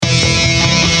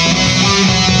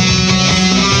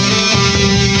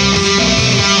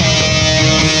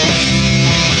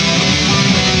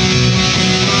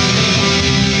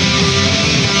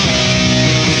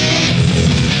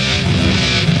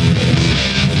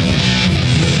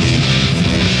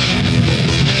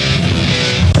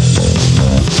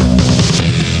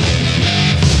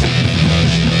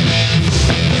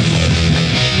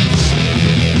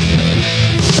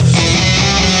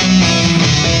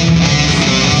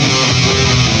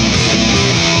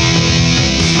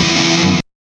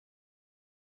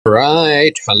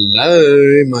Right,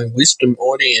 hello, my wisdom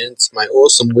audience, my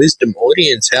awesome wisdom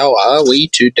audience. How are we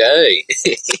today?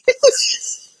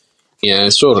 Yeah,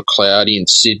 it's sort of cloudy in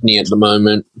Sydney at the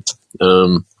moment.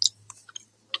 Um,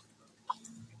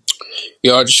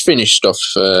 I just finished off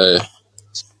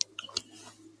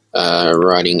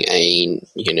writing a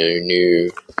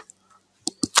new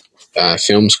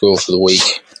film score for the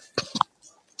week.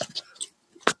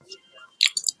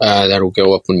 That'll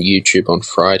go up on YouTube on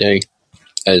Friday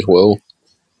as well.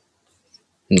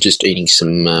 I'm just eating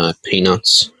some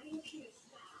peanuts.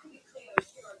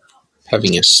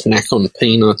 Having a snack on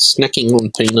peanuts. Snacking on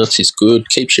peanuts is good,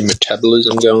 keeps your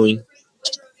metabolism going.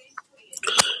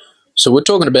 So we're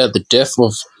talking about the death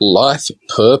of life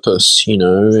purpose,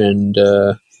 and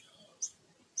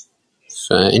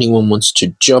if anyone wants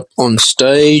to jump on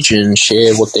stage and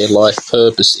share what their life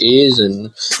purpose is,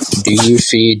 and do you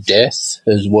fear death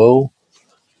as well?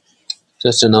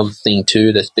 That's another thing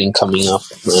too that's been coming up.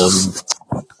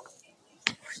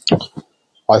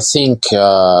 I think,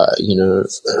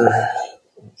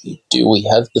 do we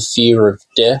have the fear of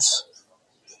death?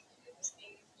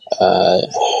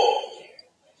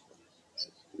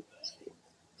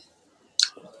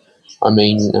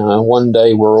 One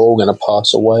day we're all going to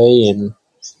pass away, and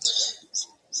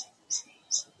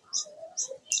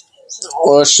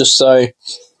let's just say,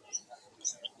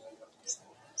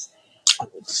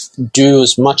 do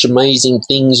as much amazing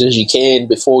things as you can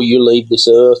before you leave this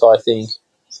earth, I think.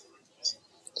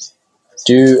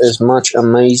 Do as much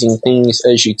amazing things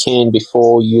as you can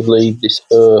before you leave this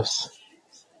earth,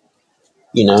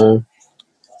 And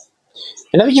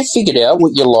have you figured out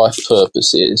what your life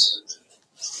purpose is?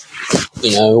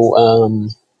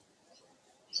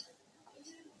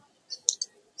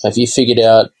 Have you figured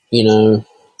out,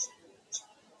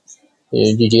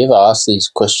 did you ever ask these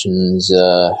questions,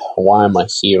 why am I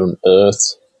here on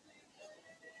earth?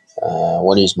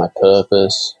 What is my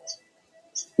purpose?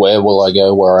 Where will I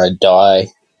go where I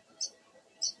die?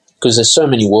 Because there's so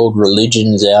many world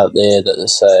religions out there that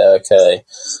say, okay,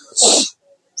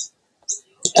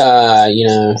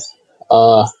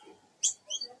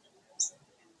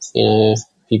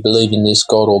 you believe in this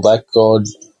God or that God.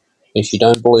 If you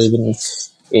don't believe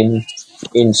in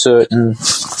certain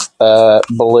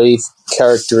belief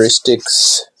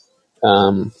characteristics,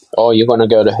 you're going to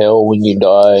go to hell when you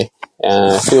die.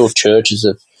 I feel churches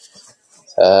have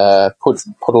put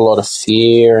a lot of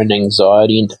fear and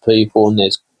anxiety into people, and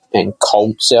there's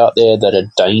cults out there that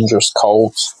are dangerous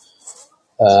cults.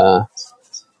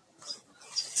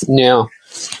 Now,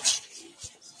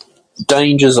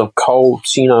 dangers of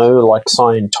cults, like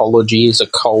Scientology is a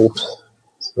cult,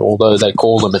 although they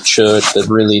call them a church, but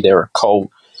really they're a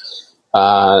cult.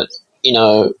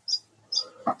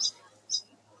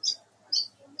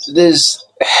 There's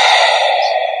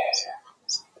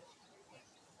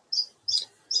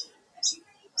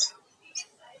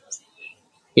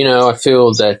I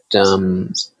feel that a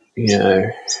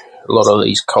lot of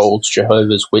these cults,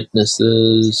 Jehovah's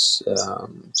Witnesses,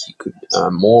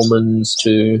 Mormons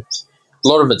too, a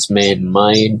lot of it's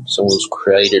man-made, so it was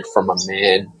created from a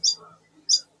man.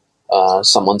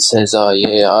 Someone says, oh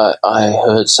yeah, I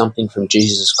heard something from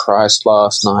Jesus Christ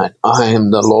last night. I am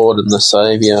the Lord and the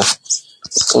Saviour.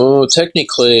 Well,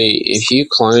 technically, if you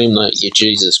claim that you're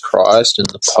Jesus Christ and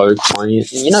the Pope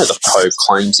the Pope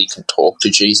claims he can talk to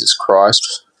Jesus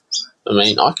Christ.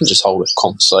 I can just hold a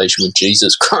conversation with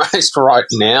Jesus Christ right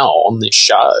now on this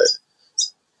show.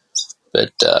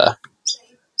 But I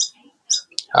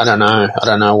don't know. I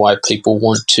don't know why people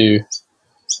want to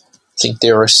think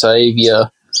they're a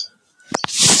savior.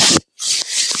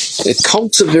 The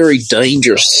cults are very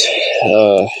dangerous.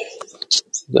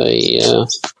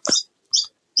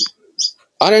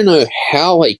 I don't know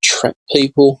how they trap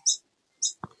people,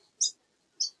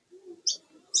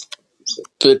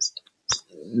 but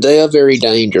they are very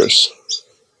dangerous.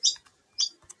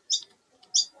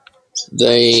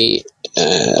 I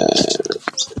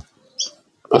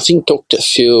think Dr.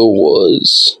 Phil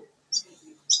was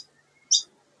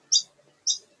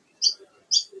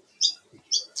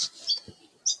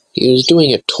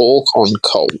doing a talk on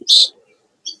cults.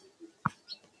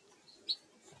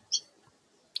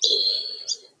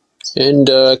 And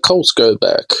cults go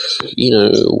back,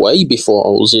 way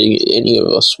before any of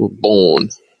us were born.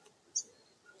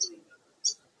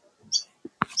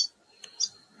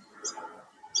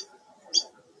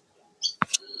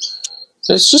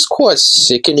 It's just quite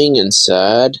sickening and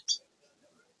sad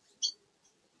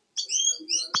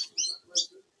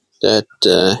that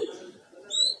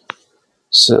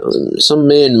some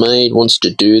man-made wants to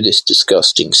do this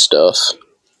disgusting stuff.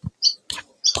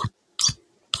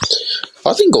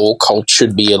 I think all cults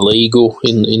should be illegal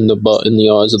in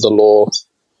the eyes of the law.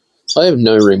 I have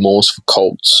no remorse for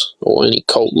cults or any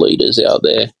cult leaders out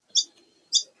there.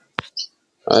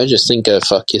 I just think go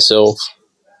fuck yourself.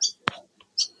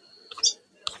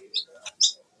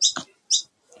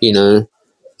 You know.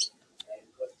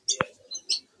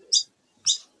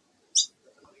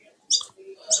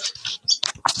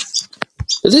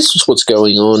 But this is what's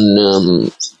going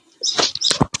on,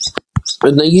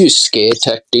 and they use scare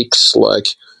tactics like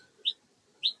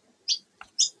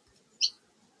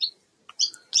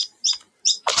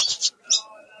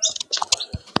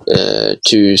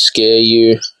to scare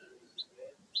you.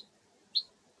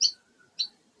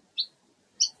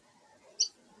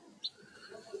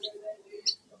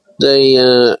 They,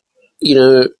 you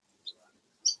know,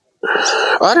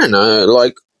 I don't know,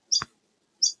 like,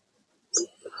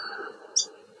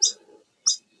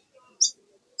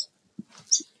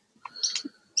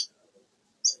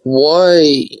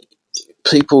 why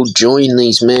people join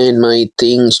these man-made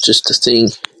things just to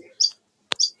think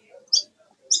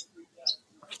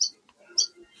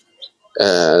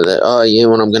that, oh yeah,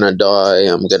 when I'm gonna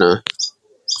die, I'm gonna,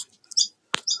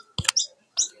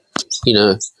 you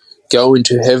know, go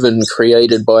into heaven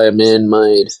created by a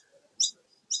man-made.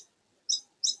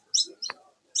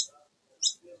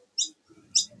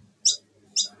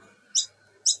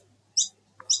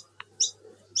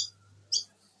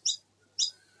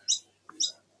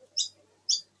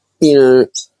 You know,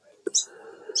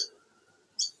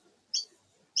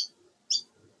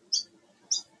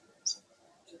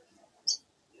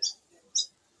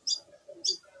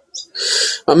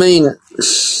 I mean,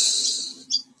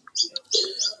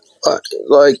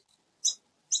 like,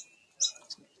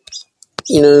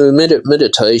 you know,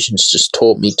 meditation's just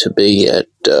taught me to be at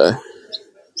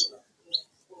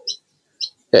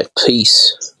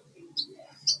peace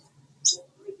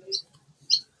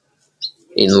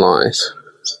in life.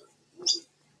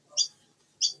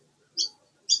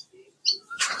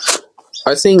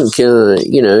 I think,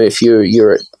 you know, if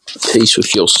you're at peace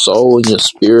with your soul and your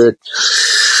spirit,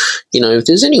 you know, if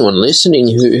there's anyone listening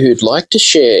who'd like to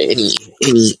share any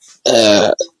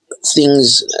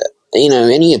things, you know,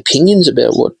 any opinions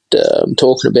about what I'm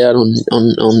talking about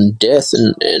on death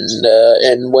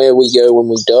and where we go when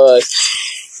we die.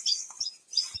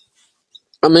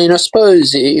 I mean, I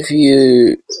suppose if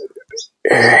you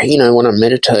know, want to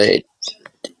meditate,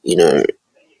 you know,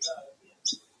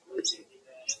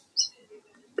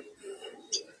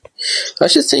 I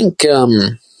should think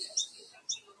you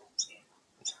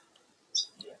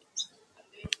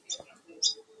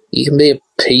can be at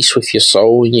peace with your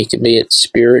soul and you can be at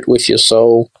spirit with your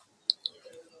soul.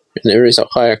 And there is a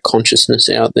higher consciousness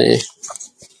out there.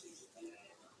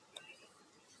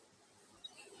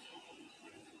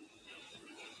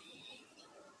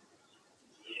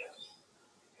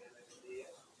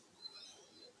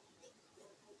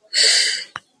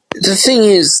 The thing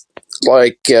is,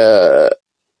 like,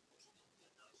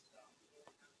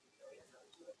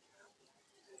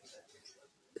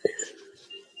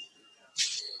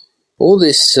 all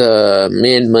this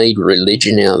man-made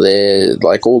religion out there,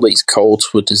 like all these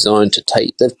cults were designed to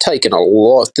they've taken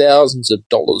thousands of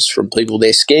dollars from people.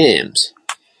 They're scams.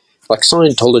 Like,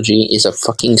 Scientology is a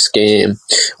fucking scam.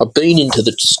 I've been into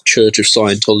the Church of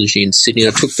Scientology in Sydney.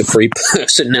 I took the free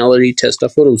personality test. I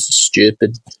thought it was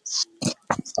stupid.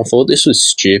 I thought this was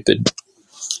stupid.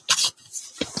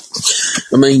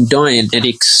 I mean,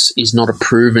 Dianetics is not a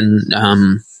proven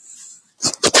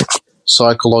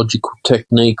psychological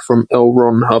technique from L.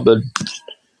 Ron Hubbard.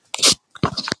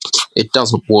 It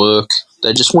doesn't work.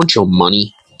 They just want your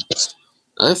money.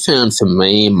 I found for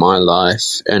me in my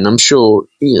life, and I'm sure,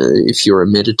 you know, if you're a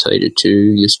meditator too,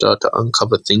 you start to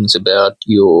uncover things about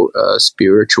your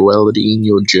spirituality and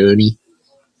your journey.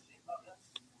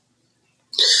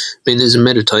 I mean, there's a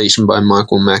meditation by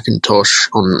Michael McIntosh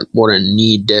on what a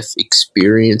near-death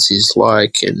experience is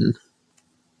like, and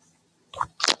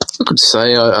I could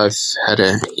say I've had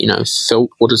felt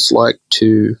what it's like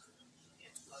to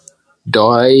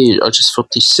die. I just felt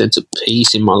this sense of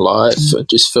peace in my life. I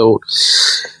just felt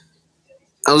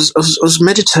I was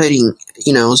meditating.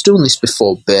 You know, I was doing this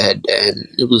before bed, and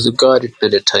it was a guided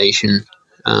meditation.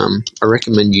 I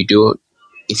recommend you do it.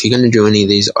 If you're going to do any of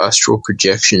these astral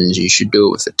projections, you should do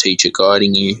it with a teacher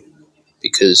guiding you,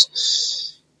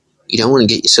 because you don't want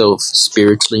to get yourself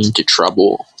spiritually into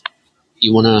trouble.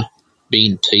 You want to be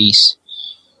in peace.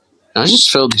 And I just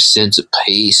felt this sense of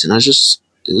peace, and it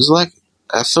was like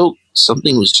I felt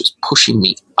something was just pushing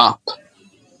me up.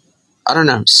 I don't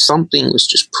know, something was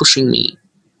just pushing me.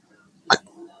 Like,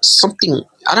 something,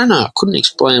 I don't know, I couldn't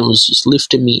explain, it was just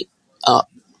lifting me up.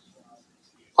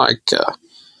 Like,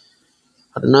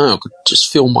 I don't know, I could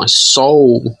just feel my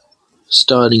soul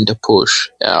starting to push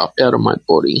out of my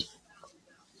body.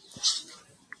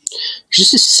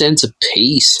 Just this sense of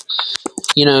peace,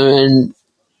 and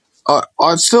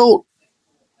I felt,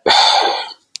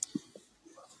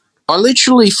 I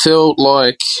literally felt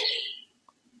like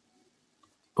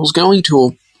I was going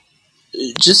to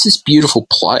just this beautiful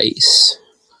place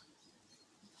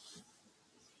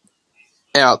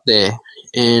out there,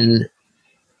 and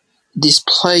this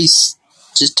place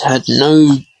just had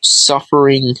no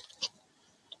suffering,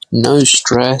 no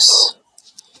stress,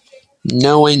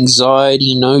 no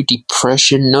anxiety, no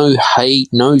depression, no hate,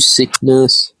 no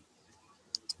sickness.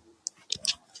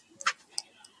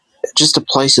 Just a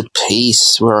place of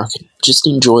peace where I could just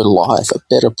enjoy life, a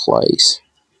better place.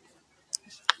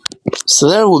 So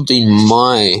that would be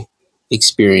my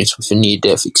experience with a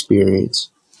near-death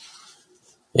experience.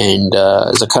 And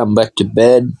as I come back to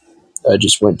bed, I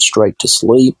just went straight to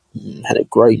sleep and had a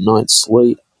great night's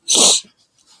sleep.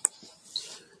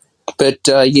 But,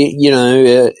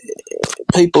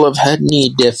 people have had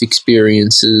near-death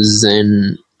experiences,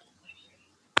 and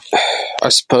I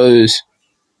suppose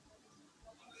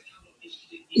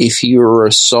if you were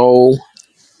a soul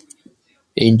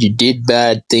and you did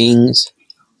bad things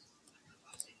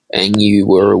and you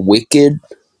were wicked,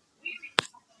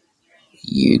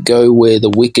 you go where the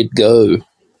wicked go.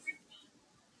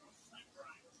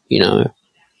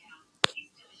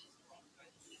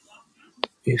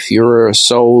 If you're a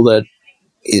soul that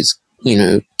is,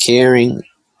 caring,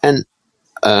 and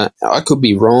I could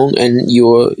be wrong, and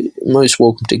you're most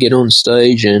welcome to get on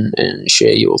stage and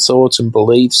share your thoughts and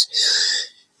beliefs.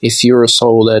 If you're a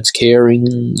soul that's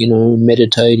caring,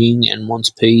 meditating and wants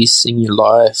peace in your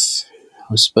life,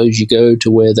 I suppose you go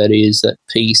to where that is, that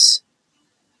peace.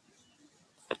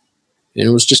 And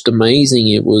it was just amazing.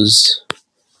 You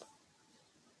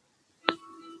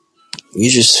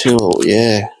just feel,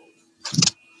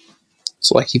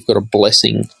 it's like you've got a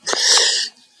blessing.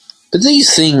 But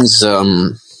these things,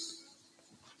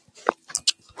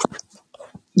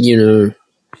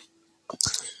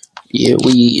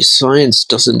 science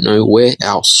doesn't know where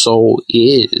our soul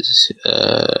is.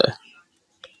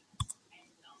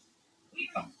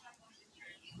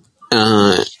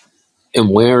 And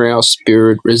where our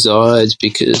spirit resides,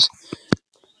 because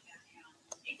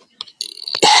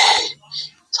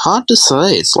it's hard to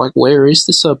say. It's like, where is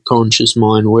the subconscious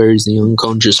mind? Where is the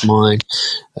unconscious mind?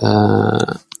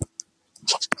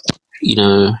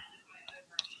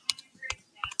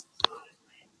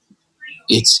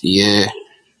 It's,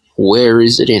 where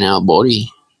is it in our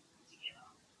body?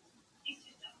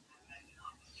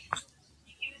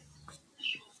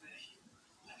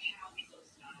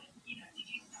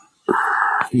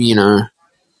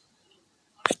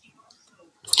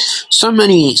 So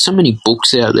many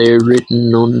books out there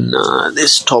written on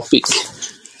this topic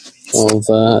of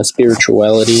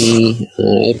spirituality,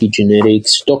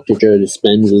 epigenetics. Dr. Joe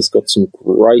Dispenza's got some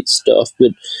great stuff,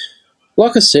 but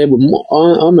like I said,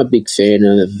 I'm a big fan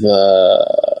of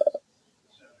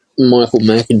Michael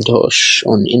McIntosh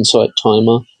on Insight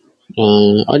Timer.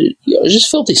 I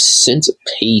just felt this sense of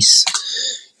peace,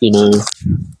 and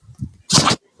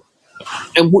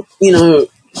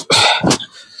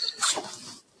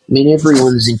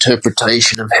everyone's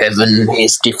interpretation of heaven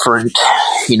is different,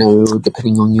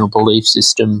 depending on your belief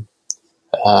system.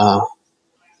 And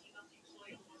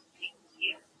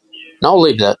I'll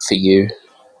leave that for you,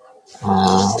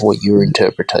 what your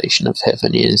interpretation of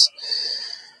heaven is.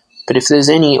 But if there's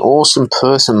any awesome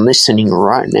person listening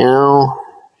right now,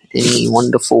 any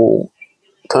wonderful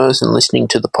person listening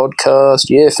to the podcast,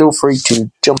 feel free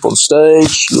to jump on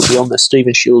stage. You'll be on the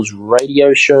Stephen Shields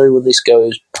radio show when this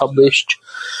goes published.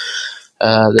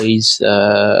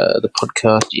 The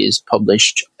podcast is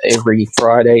published every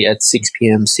Friday at 6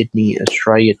 p.m. Sydney,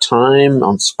 Australia time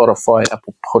on Spotify,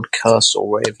 Apple Podcasts, or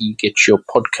wherever you get your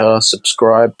podcast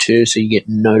subscribed to, so you get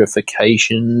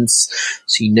notifications,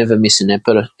 so you never miss an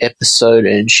episode,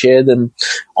 and share them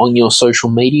on your social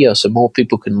media so more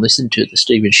people can listen to the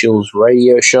Stephen Shields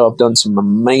radio show. I've done some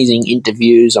amazing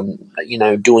interviews. I'm,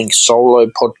 doing solo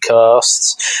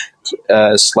podcasts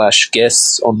 /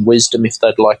 guests on Wisdom if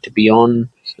they'd like to be on.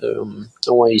 So I'm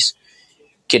always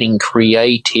getting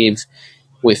creative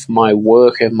with my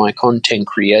work and my content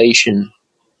creation.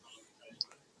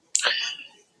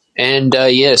 And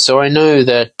so I know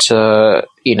that,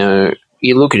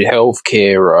 you look at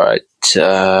healthcare, right?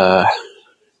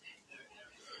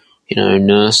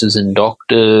 Nurses and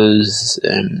doctors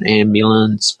and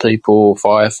ambulance people,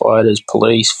 firefighters,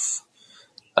 police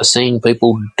are seeing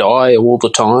people die all the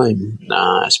time,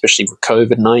 especially with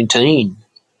COVID-19.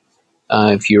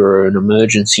 if you're an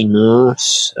emergency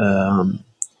nurse,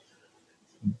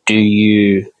 do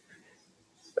you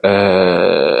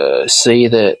see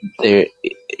that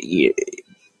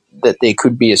there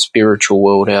could be a spiritual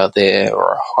world out there,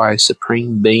 or a high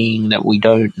supreme being that we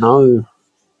don't know?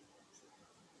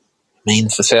 I mean,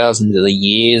 for thousands of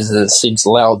years, since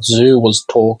Lao Tzu was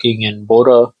talking and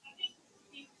Buddha,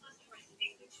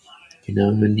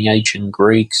 and the ancient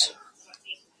Greeks,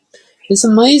 it's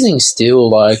amazing still,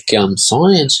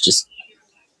 science just,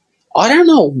 I don't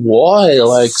know why,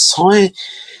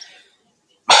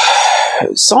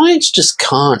 science just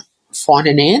can't find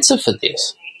an answer for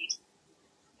this.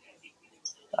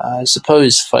 I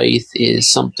suppose faith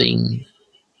is something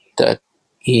that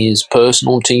is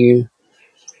personal to you,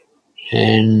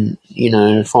 and,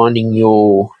 finding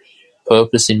your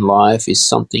purpose in life is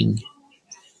something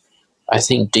I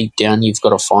think deep down you've got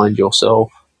to find yourself.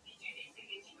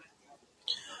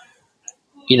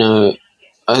 I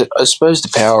suppose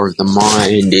the power of the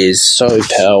mind is so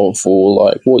powerful,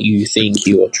 like what you think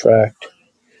you attract.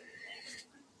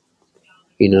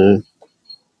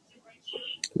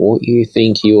 What you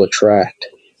think you attract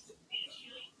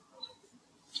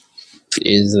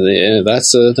is there.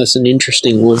 That's an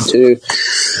interesting one too.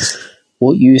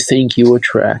 What you think you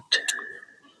attract.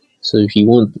 So if you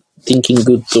want thinking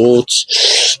good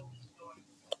thoughts,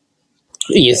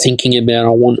 you're thinking about I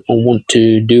want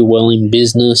to do well in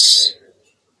business,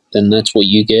 then that's what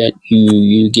you get.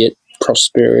 You get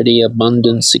prosperity,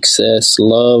 abundance, success,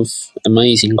 love,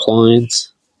 amazing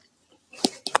clients.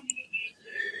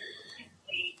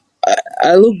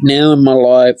 I look now in my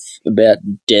life about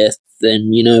death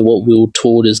and, what we were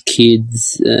taught as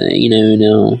kids, in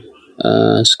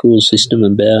our school system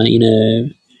about,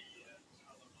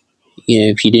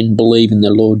 if you didn't believe in the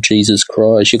Lord Jesus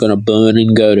Christ, you're going to burn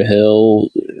and go to hell.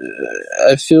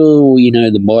 I feel,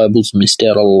 the Bible's missed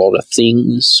out on a lot of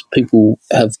things. People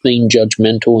have been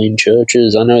judgmental in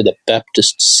churches. I know the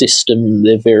Baptist system,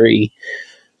 they're very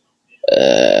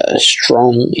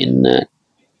strong in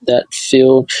that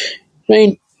field. I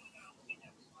mean,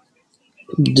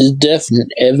 there's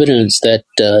definite evidence that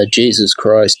Jesus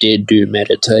Christ did do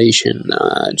meditation.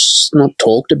 It's not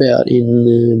talked about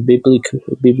in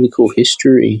biblical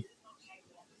history.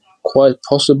 Quite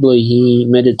possibly he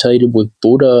meditated with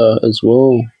Buddha as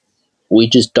well. We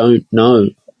just don't know.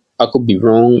 I could be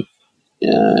wrong.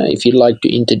 If you'd like to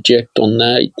interject on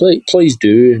that, please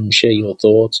do and share your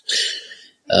thoughts.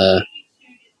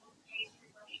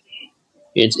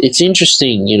 It's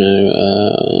interesting,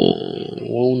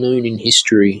 well known in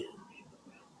history.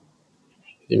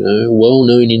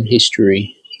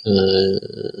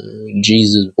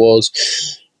 Jesus was.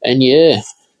 And yeah,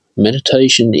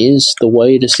 meditation is the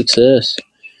way to success.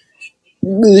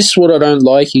 This is what I don't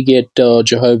like. You get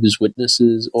Jehovah's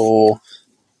Witnesses or...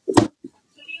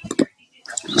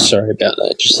 Sorry about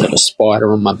that. Just had a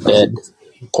spider on my bed.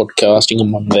 Podcasting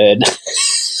on my bed.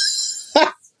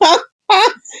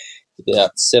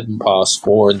 About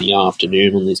 4:07 in the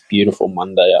afternoon on this beautiful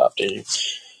Monday afternoon.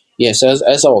 Yes, as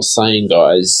I was saying,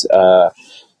 guys,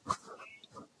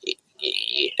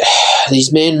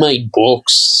 these man-made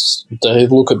books, they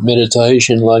look at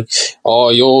meditation like,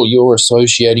 oh, you're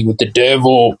associating with the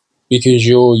devil because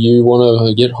you want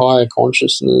to get higher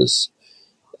consciousness.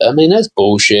 I mean, that's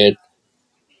bullshit.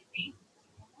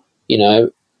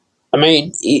 I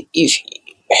mean, if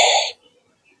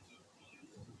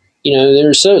there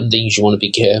are certain things you want to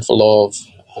be careful of.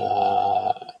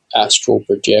 Astral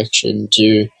projection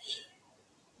too.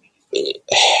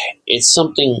 It's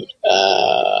something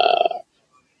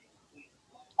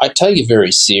I take it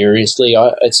very seriously.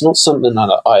 It's not something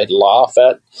that I laugh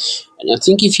at. And I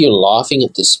think if you're laughing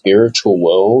at the spiritual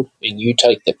world and you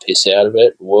take the piss out of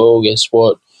it, well, guess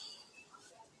what?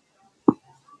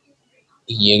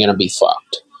 You're going to be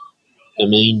fucked. I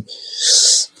mean,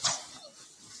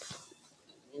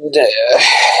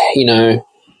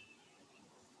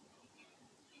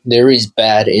 there is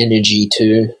bad energy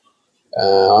too.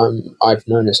 I've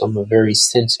noticed I'm a very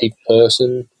sensitive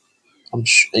person. And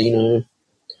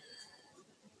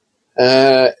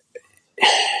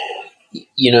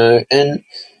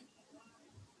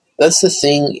that's the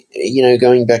thing,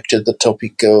 going back to the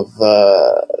topic of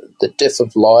the death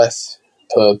of life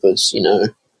purpose, I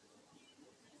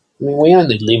mean, we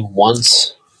only live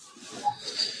once,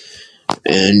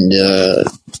 and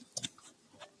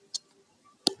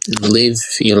live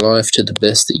your life to the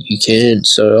best that you can.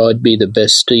 So I'd be the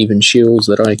best Stephen Shields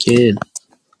that I can,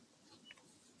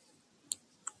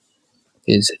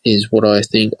 is what I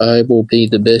think. I will be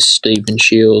the best Stephen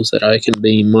Shields that I can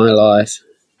be in my life.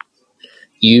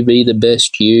 You be the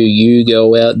best you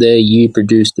go out there, you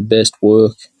produce the best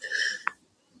work,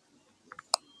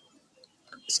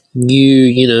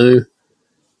 you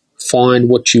find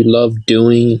what you love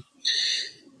doing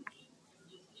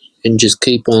and just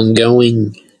keep on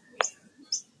going.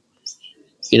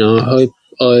 I hope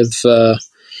I've,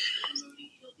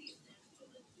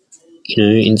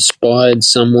 inspired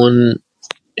someone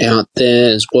out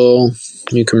there as well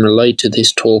who can relate to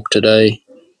this talk today.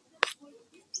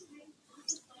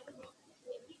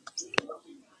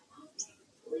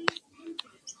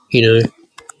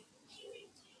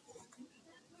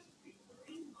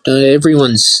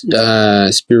 Everyone's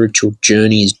spiritual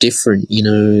journey is different.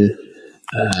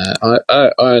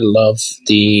 I love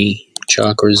the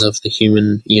chakras of the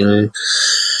human,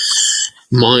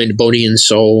 mind, body, and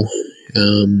soul.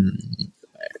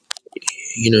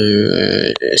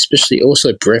 Especially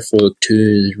also breath work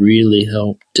too has really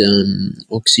helped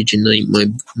oxygenate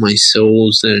my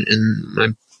cells,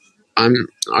 and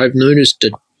I've noticed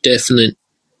a definite,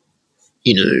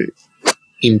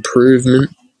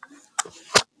 improvement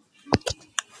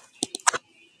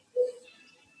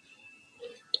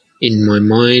in my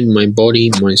mind, my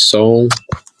body, my soul.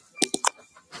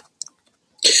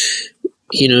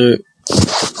 And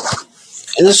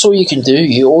that's all you can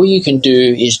do. All you can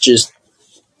do is just,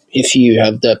 if you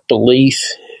have that belief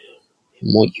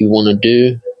in what you want to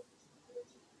do,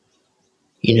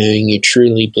 and you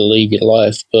truly believe your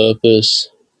life purpose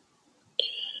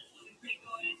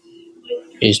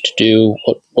is to do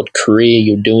what career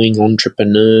you're doing,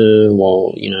 entrepreneur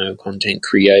or, content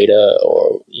creator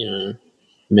or,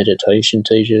 meditation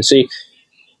teacher. See,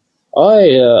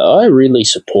 I really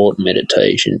support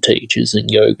meditation teachers and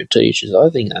yoga teachers. I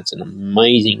think that's an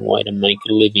amazing way to make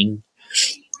a living.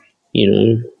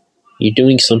 You're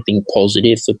doing something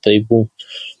positive for people.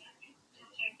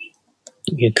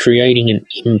 You're creating an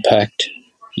impact.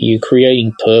 You're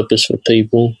creating purpose for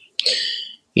people.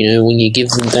 When you give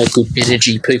them that good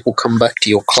energy, people come back to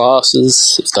your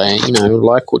classes. If they,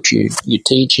 like what you're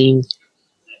teaching,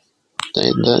 they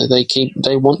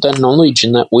want that knowledge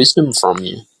and that wisdom from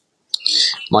you.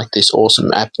 Like this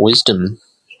awesome app, Wisdom.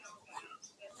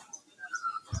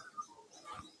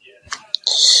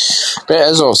 But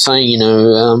as I was saying,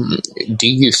 do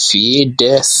you fear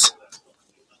death?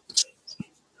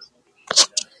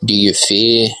 Do you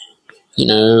fear,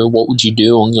 what would you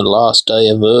do on your last day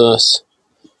of Earth?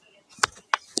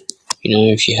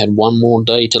 If you had one more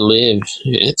day to live.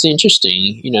 It's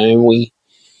interesting. We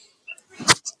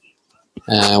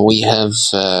have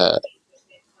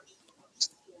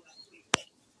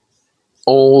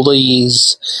all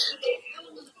these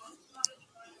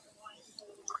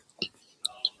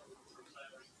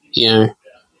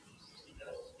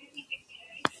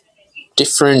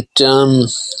different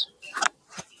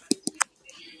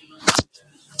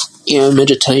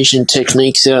meditation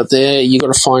techniques out there. You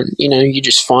got to find, you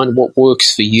just find what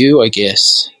works for you, I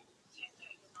guess.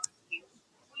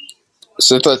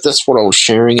 So that's what I was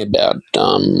sharing about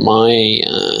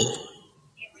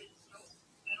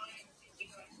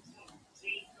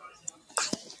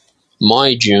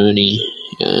my journey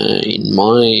in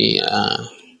my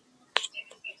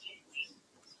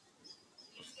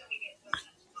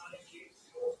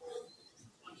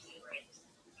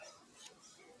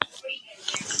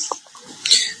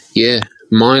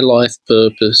my life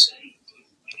purpose.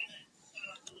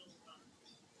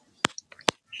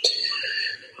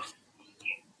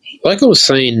 Like I was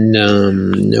saying,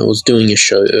 I was doing a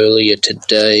show earlier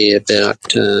today about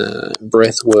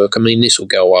breath work. I mean, this will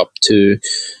go up to,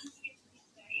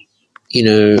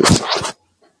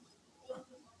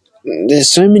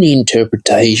 there's so many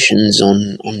interpretations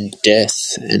on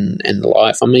death and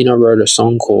life. I mean, I wrote a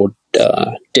song called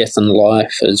Death and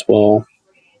Life as well.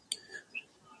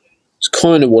 It's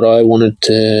kind of what I wanted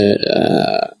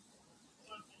to,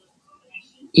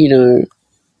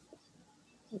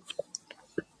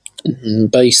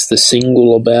 base the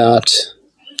single about,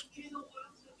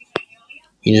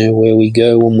 where we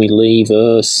go when we leave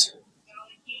Earth.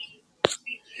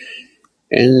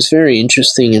 And it's very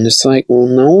interesting, and it's like, well,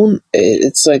 no one,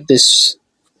 it's like this,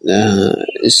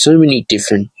 there's so many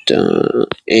different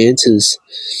answers.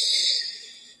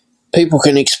 People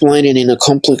can explain it in a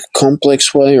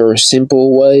complex way or a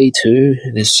simple way too.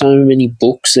 There's so many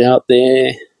books out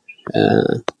there,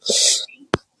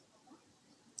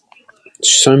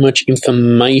 so much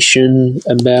information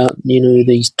about,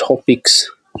 these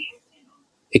topics.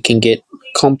 It can get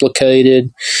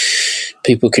complicated.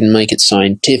 People can make it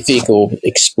scientific or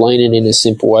explain it in a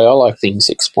simple way. I like things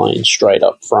explained straight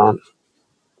up front.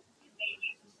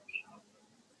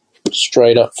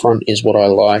 Straight up front is what I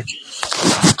like.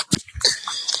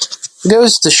 It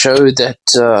goes to show that,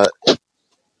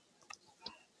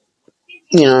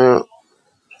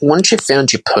 once you've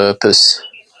found your purpose,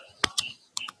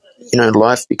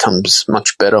 life becomes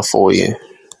much better for you.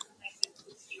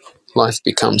 Life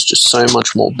becomes just so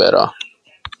much more better.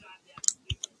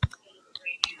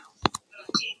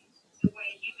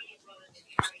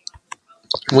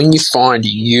 When you find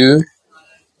you,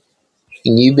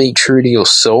 and you be true to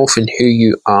yourself and who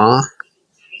you are,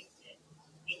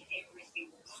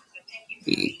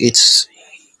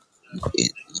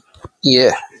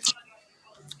 yeah.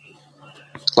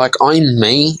 Like, I'm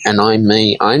me and I'm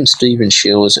me. I'm Stephen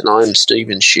Shields and I'm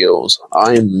Stephen Shields.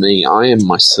 I am me. I am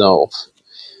myself.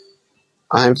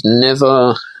 I've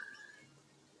never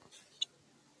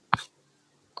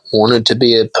wanted to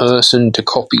be a person to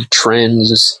copy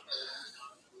trends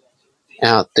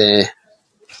out there.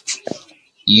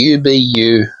 You be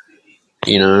you,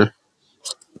 and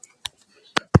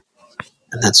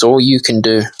that's all you can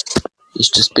do, is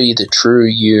just be the true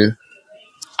you.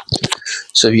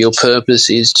 So if your purpose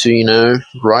is to,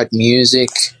 write music,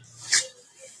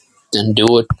 then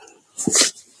do it.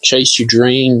 Chase your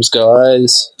dreams,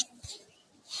 guys.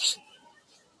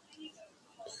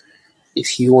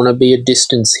 If you want to be a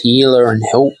distance healer and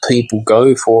help people,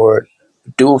 go for it.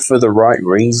 Do it for the right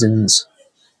reasons,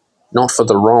 not for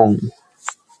the wrong.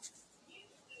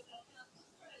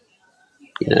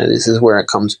 This is where it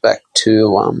comes back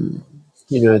to,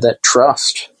 that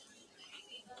trust.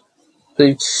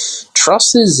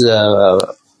 Trust is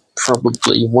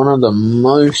probably one of the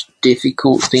most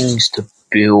difficult things to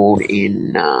build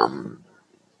in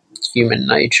human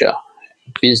nature.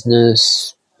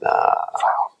 Business,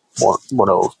 what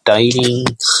else? Dating,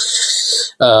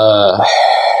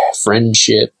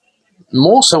 friendship.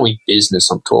 More so in business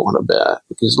I'm talking about,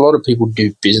 because a lot of people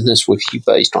do business with you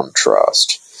based on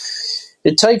trust.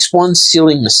 It takes one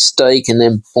silly mistake and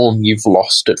then boom, you've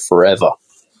lost it forever.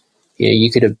 Yeah,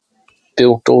 you could have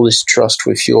built all this trust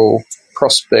with your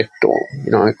prospect or,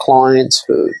 clients,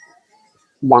 for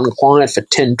one client for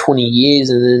 10, 20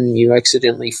 years, and then you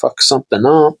accidentally fuck something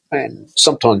up. And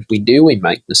sometimes we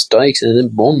make mistakes, and then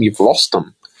boom, you've lost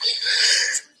them.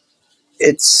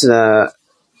 It's,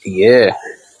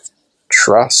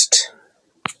 trust.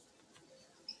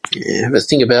 Yeah, but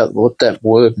think about what that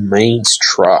word means,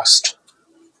 trust.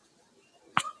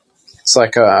 It's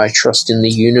like I trust in the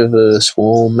universe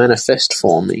will manifest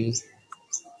for me.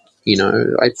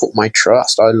 I put my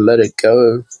trust, I let it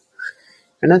go.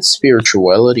 And that's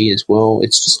spirituality as well.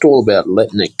 It's just all about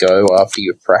letting it go after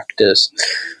you practice.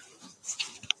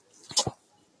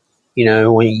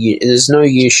 There's no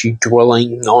use you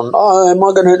dwelling on,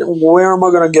 where am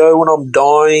I gonna go when I'm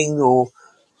dying, or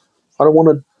I don't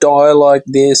want to die like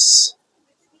this.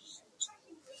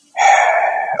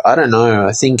 I don't know.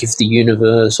 I think if the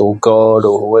universe or God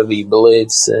or whoever you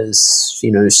believe says,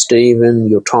 Stephen,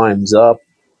 your time's up,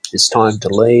 it's time to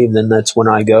leave, then that's when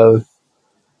I go.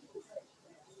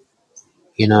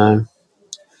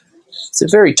 It's a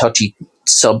very touchy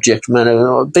subject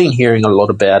matter. I've been hearing a lot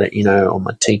about it, on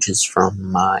my teachers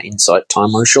from Insight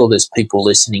Time. I'm sure there's people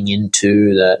listening in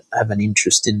too that have an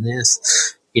interest in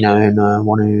this, and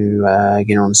want to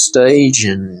get on stage,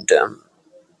 and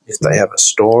if they have a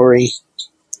story,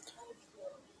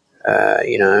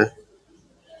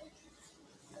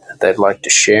 they'd like to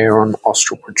share on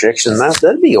astral projection,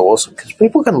 that'd be awesome, because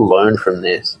people can learn from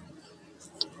this.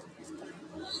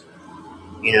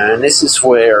 And this is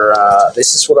where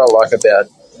this is what I like about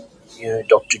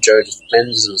Dr. Joe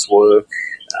Dispenza's work.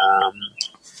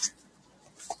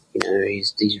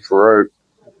 He's wrote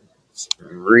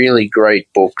really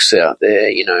great books out there.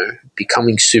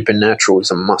 Becoming Supernatural is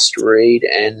a must read,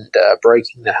 and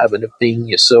Breaking the Habit of Being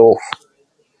Yourself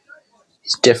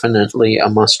is definitely a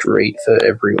must read for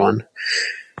everyone.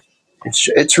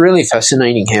 It's really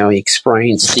fascinating how he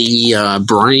explains the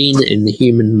brain and the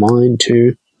human mind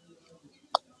too.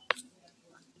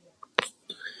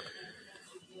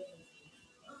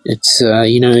 It's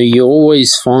you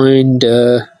always find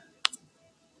those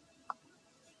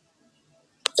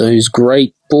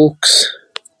great books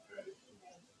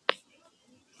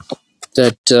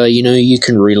that you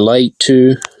can relate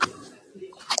to,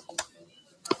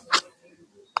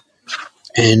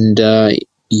 and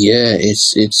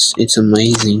it's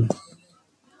amazing.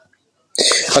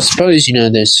 I suppose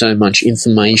there's so much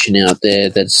information out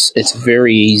there it's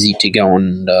very easy to go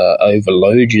and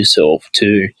overload yourself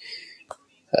too,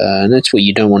 and that's what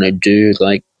you don't want to do.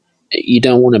 Like, you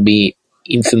don't want to be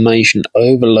information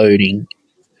overloading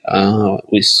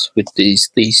with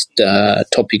these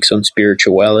topics on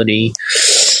spirituality.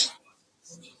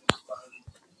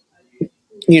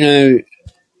 There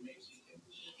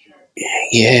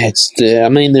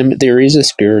is a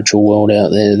spiritual world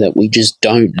out there that we just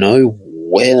don't know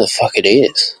where the fuck it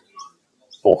is.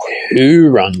 or who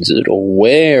runs it, or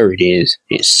where it is.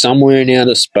 It's somewhere in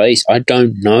outer space. I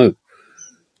don't know.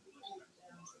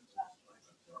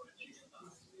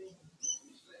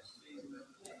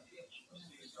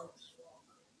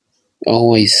 I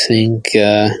always think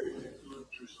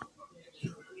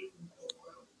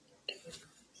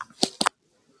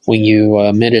when you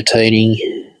are meditating,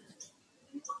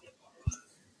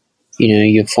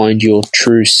 you find your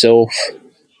true self.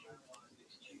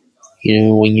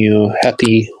 When you're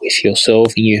happy with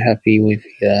yourself and you're happy with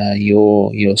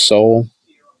your soul,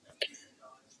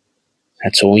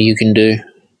 that's all you can do.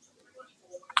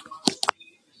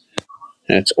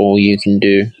 That's all you can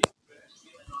do.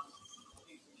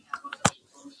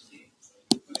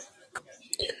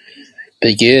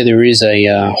 But yeah, there is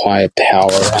a higher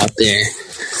power out there.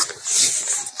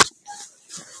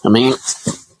 I mean,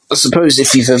 I suppose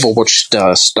if you've ever watched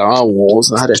Star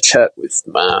Wars, I had a chat with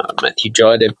Matthew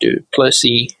Jaidev du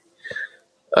Plessis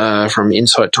from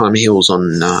Insight Time. He was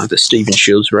on the Stephen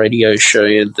Shields radio show,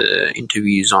 the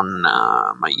interviews on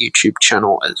my YouTube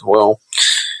channel as well.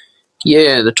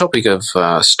 Yeah, the topic of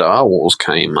Star Wars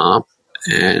came up,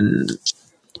 and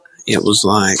it was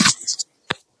like,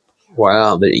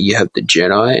 wow, you have the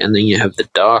Jedi and then you have the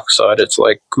dark side. It's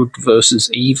like good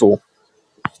versus evil.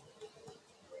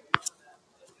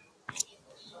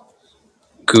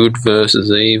 Good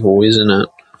versus evil, isn't it?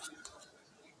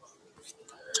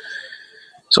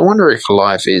 So I wonder if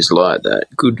life is like that,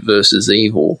 good versus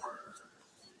evil.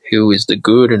 Who is the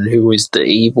good and who is the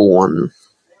evil one?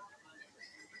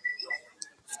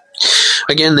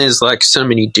 Again, there's like so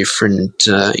many different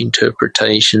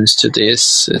interpretations to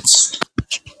this.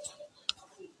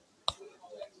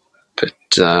 But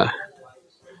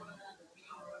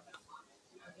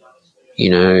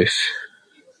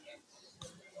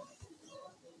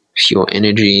if your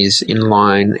energy is in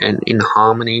line and in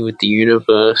harmony with the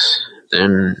universe,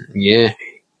 then yeah,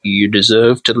 you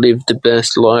deserve to live the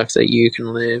best life that you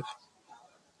can live.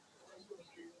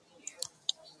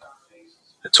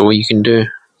 That's all you can do.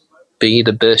 Be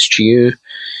the best you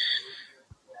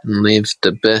and live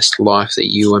the best life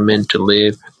that you are meant to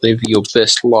live. Live your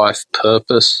best life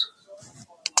purpose.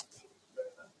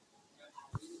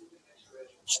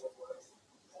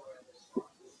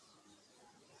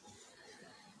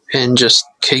 And just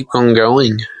keep on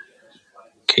going.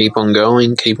 Keep on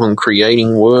going, keep on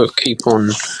creating work, keep on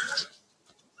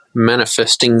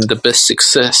manifesting the best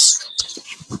success.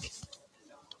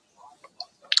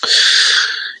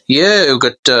 Yeah, we've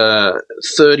got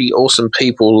 30 awesome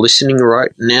people listening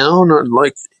right now, and I'd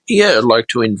like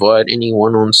to invite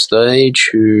anyone on stage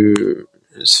who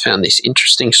has found this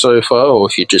interesting so far, or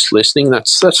if you're just listening,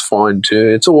 that's fine too.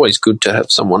 It's always good to have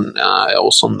someone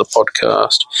else on the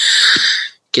podcast,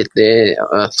 get their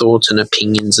thoughts and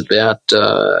opinions about,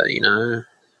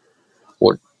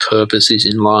 what purpose is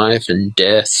in life and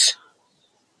death,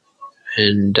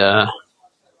 and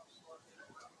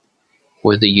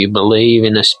whether you believe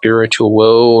in a spiritual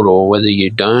world or whether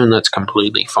you don't, that's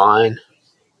completely fine.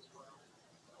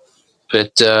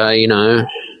 But,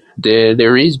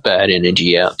 there is bad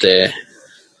energy out there,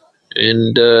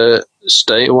 and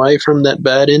stay away from that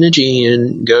bad energy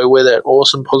and go where that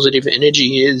awesome positive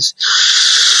energy is,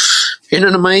 in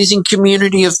an amazing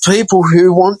community of people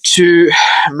who want to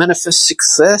manifest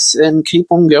success and keep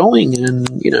on going and,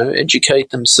 educate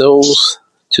themselves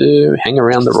to hang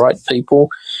around the right people.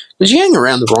 Because you hang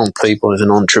around the wrong people as an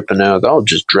entrepreneur, they'll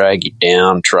just drag you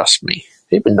down, trust me.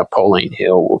 Even Napoleon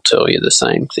Hill will tell you the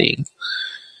same thing.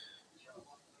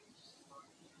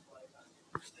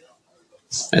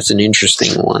 That's an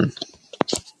interesting one.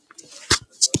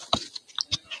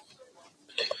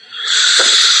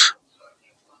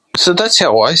 So that's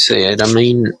how I see it. I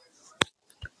mean,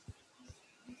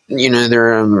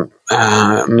 there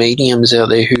are mediums out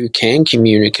there who can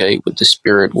communicate with the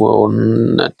spirit world,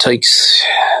 and that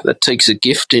takes a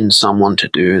gift in someone to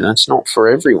do. That's not for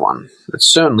everyone. It's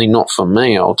certainly not for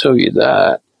me, I'll tell you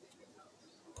that.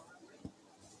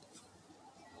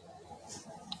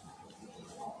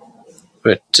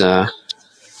 But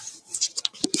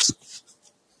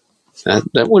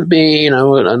that would be,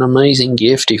 an amazing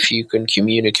gift if you can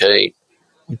communicate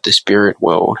with the spirit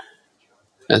world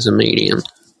as a medium.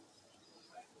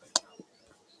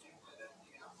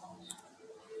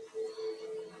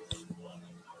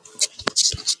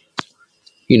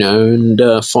 And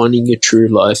finding your true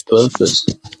life purpose.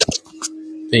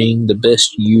 Being the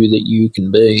best you that you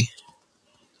can be.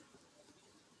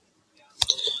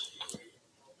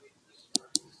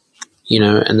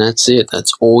 And that's it.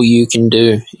 That's all you can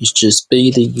do, is just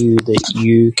be the you that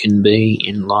you can be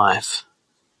in life.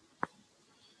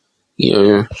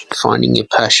 finding your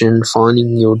passion,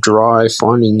 finding your drive,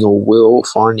 finding your will,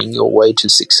 finding your way to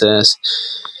success.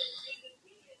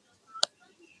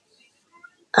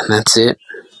 And that's it.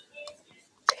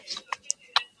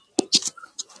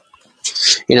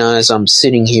 As I'm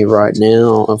sitting here right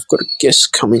now, I've got a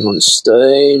guest coming on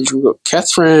stage. We've got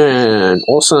Catherine.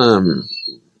 Awesome.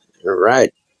 All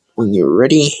right. When you're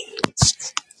ready.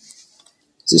 Is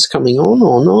this coming on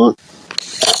or not?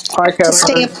 Hi,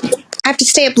 Catherine. I have to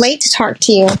stay up late to talk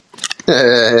to you.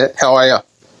 How are you?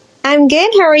 I'm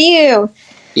good. How are you?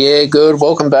 Yeah, good.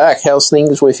 Welcome back. How's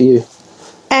things with you?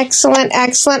 Excellent,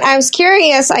 excellent. I was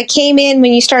curious. I came in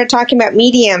when you started talking about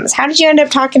mediums. How did you end up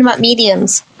talking about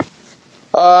mediums?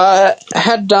 I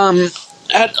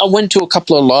went to a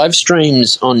couple of live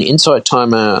streams on Insight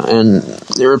Timer, and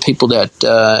there are people that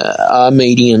are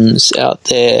mediums out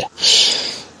there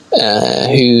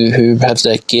who have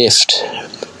that gift.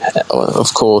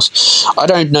 Of course, I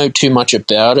don't know too much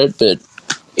about it, but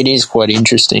it is quite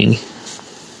interesting.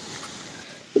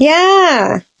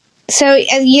 Yeah. So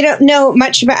you don't know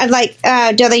much about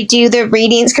do they do the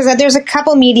readings? Because there's a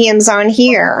couple mediums on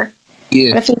here.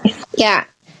 Yeah. Yeah.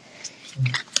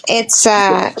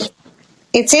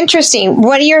 It's interesting.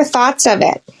 What are your thoughts of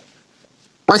it?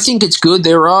 I think it's good.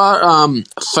 There are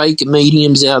fake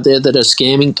mediums out there that are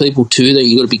scamming people too that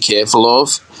you got to be careful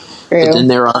of. True. But then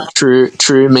there are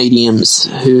true mediums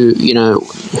who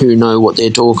know what they're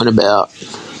talking about.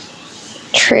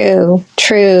 True.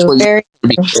 So very to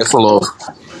be careful of.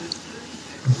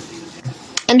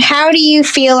 And how do you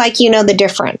feel like you know the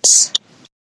difference?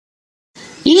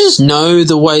 You just know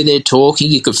the way they're talking.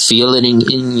 You could feel it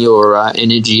in your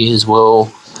energy as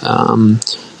well.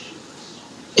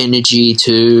 Energy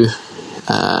too.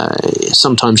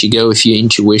 Sometimes you go with your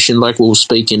intuition, like we were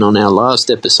speaking on our last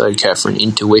episode, Catherine.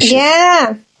 Intuition.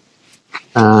 Yeah.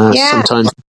 Sometimes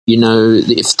you know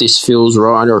if this feels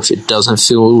right or if it doesn't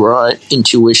feel right.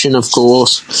 Intuition, of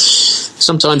course.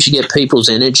 Sometimes you get people's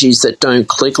energies that don't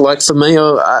click. Like for me,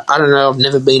 I don't know. I've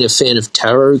never been a fan of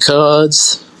tarot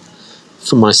cards.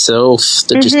 For myself,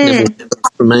 that just never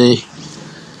worked for me.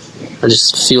 I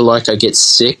just feel like I get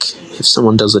sick if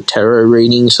someone does a tarot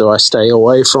reading, so I stay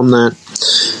away from that.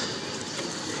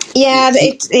 Yeah,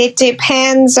 it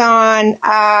depends on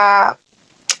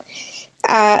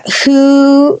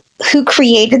who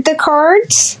created the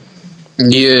cards.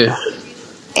 Yeah.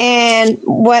 And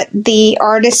what the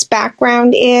artist's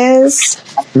background is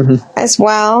as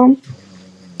well.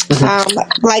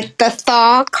 Like the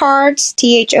Thaw cards,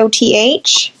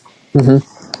 THOTH,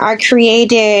 are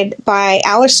created by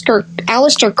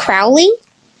Aleister Crowley.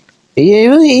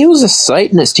 Yeah, he was a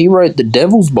Satanist. He wrote the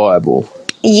Devil's Bible.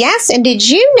 Yes, and did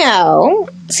you know,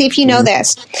 see if you know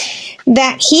this,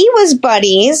 that he was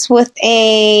buddies with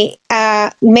a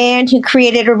man who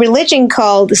created a religion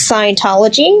called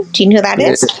Scientology? Do you know who that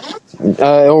is?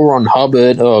 L. Ron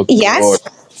Hubbard. Oh, yes. God.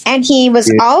 And he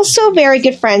was also very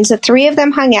good friends. The three of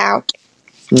them hung out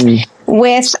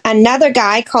with another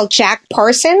guy called Jack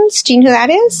Parsons. Do you know who that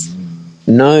is?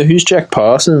 No, who's Jack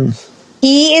Parsons?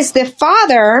 He is the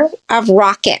father of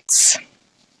rockets.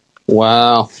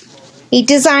 Wow. He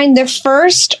designed the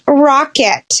first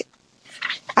rocket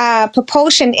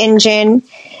propulsion engine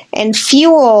and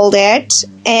fueled it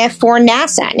for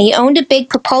NASA. And he owned a big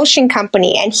propulsion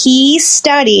company. And he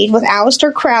studied with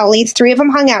Aleister Crowley. The three of them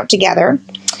hung out together.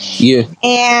 Yeah.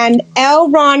 And L.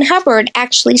 Ron Hubbard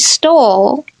actually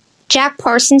stole Jack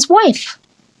Parsons' wife.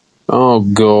 Oh,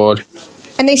 God.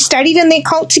 And they studied in the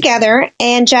occult together.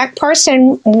 And Jack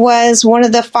Parsons was one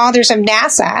of the fathers of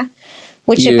NASA,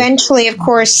 which eventually, of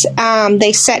course,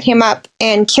 they set him up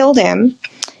and killed him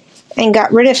and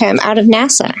got rid of him out of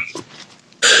NASA.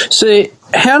 See,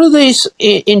 how do these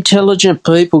intelligent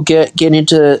people get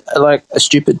into like a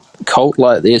stupid cult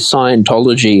like this,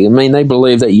 Scientology? I mean, they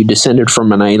believe that you descended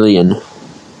from an alien.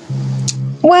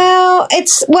 Well,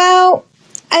 it's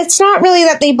not really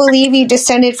that they believe you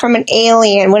descended from an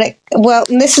alien. And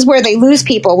this is where they lose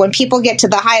people. When people get to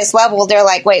the highest level, they're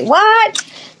like, "Wait, what?"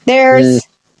 There's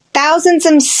thousands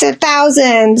and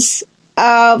thousands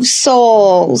of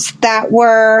souls that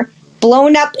were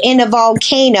blown up in a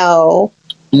volcano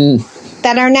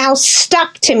that are now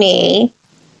stuck to me,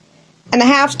 and I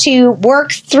have to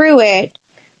work through it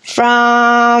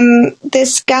from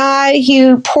this guy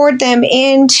who poured them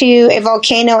into a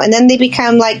volcano, and then they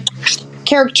become like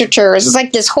caricatures. It's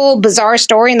like this whole bizarre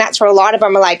story, and that's where a lot of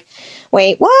them are like,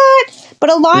 wait, what? But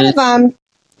a lot of them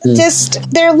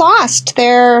they're lost.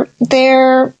 They're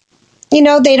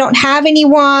they don't have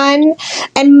anyone,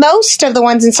 and most of the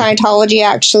ones in Scientology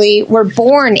actually were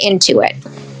born into it.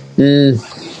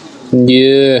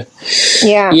 Yeah.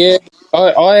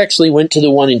 I actually went to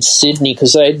the one in Sydney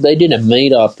because they did a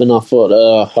meet-up, and I thought,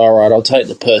 all right, I'll take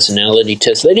the personality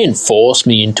test. They didn't force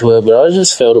me into it, but I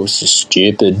just felt it was just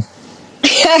stupid.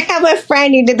 I have a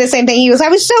friend who did the same thing. He goes, I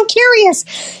was so curious.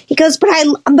 He goes, but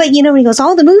you know, he goes,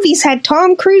 all the movies had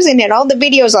Tom Cruise in it. All the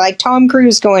videos are like Tom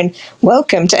Cruise going,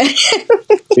 welcome to.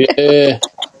 Yeah.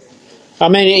 I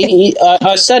mean,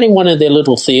 I sat in one of their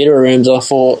little theatre rooms. I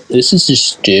thought, this is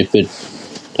just stupid.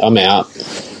 I'm out.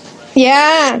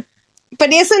 Yeah.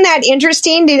 But isn't that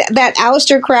interesting that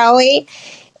Aleister Crowley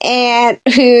and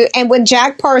when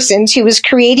Jack Parsons, who was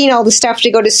creating all the stuff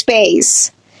to go to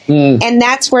space, and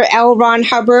that's where L. Ron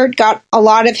Hubbard got a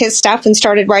lot of his stuff and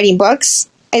started writing books.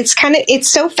 It's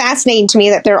so fascinating to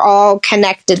me that they're all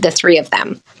connected, the three of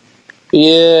them.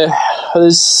 Yeah,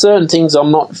 there's certain things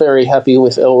I'm not very happy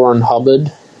with L. Ron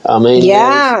Hubbard. I mean,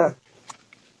 yeah.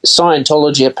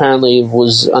 Scientology apparently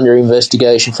was under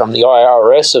investigation from the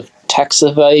IRS of tax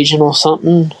evasion or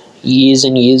something years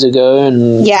and years ago,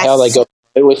 and how they got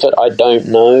away with it, I don't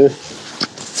know.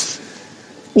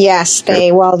 Yes,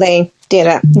 they did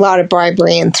a lot of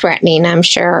bribery and threatening, I'm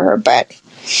sure, but...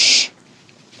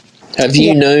 Have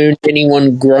you known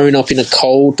anyone grown up in a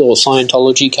cult or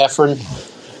Scientology, Catherine?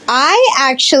 I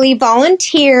actually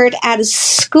volunteered at a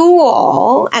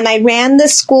school, and I ran the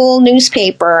school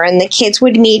newspaper, and the kids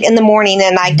would meet in the morning,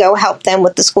 and I'd go help them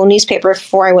with the school newspaper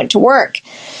before I went to work.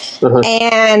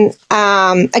 And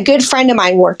a good friend of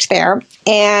mine worked there,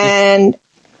 and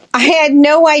I had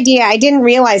no idea. I didn't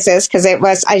realize this because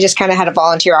I just kind of had a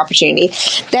volunteer opportunity,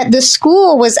 that the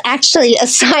school was actually a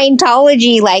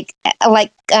Scientology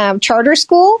charter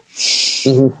school.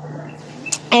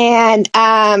 And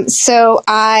so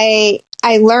I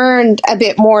learned a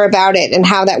bit more about it and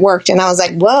how that worked. And I was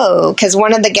like, whoa, because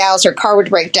one of the gals, her car would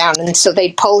break down. And so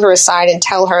they'd pull her aside and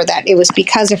tell her that it was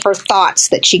because of her thoughts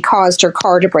that she caused her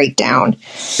car to break down.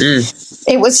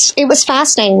 It was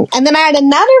fascinating. And then I had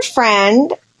another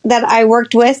friend that I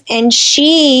worked with, and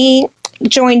she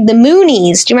joined the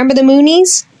Moonies. Do you remember the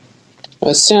Moonies?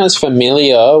 That sounds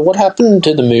familiar. What happened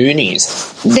to the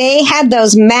Moonies? They had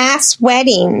those mass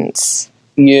weddings.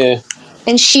 Yeah.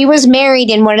 And she was married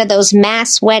in one of those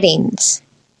mass weddings.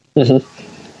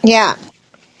 Yeah.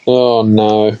 Oh,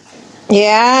 no.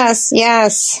 Yes. See,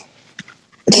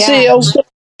 I was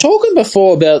talking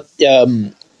before about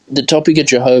the topic of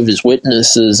Jehovah's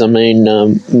Witnesses. I mean,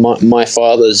 my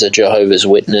father's a Jehovah's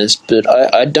Witness, but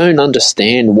I don't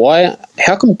understand why.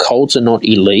 How come cults are not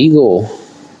illegal?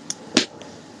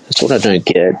 That's what I don't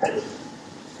get.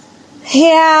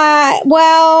 Yeah,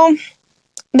 well,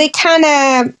 they kind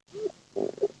of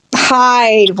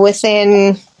hide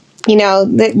within, you know,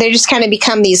 they just kind of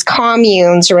become these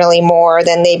communes really more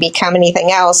than they become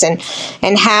anything else. And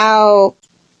how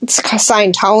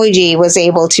Scientology was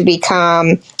able to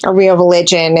become a real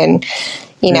religion, and,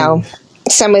 you know,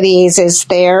 some of these is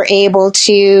they're able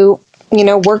to, you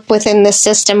know, work within the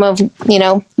system of, you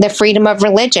know, the freedom of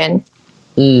religion.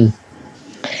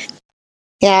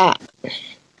 Yeah.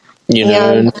 You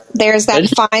know, there's that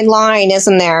fine line,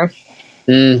 isn't there?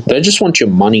 They just want your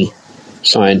money,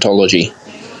 Scientology.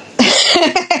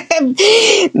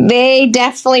 They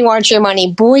definitely want your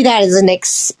money. Boy, that is an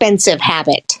expensive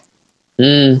habit.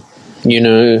 You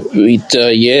know,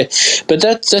 yeah. But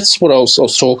that's what I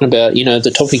was talking about. You know,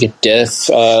 the topic of death.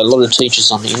 A lot of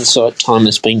teachers on the Insight Time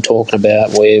has been talking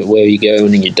about where you go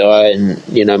when you die, and,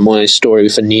 you know, my story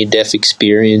with a near-death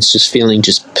experience, just feeling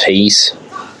just peace.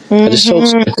 I just felt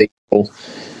so peaceful.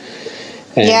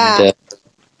 And,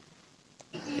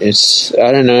 it's,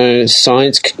 I don't know,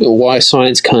 why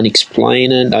science can't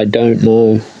explain it, I don't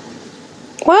know.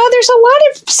 Well, there's a lot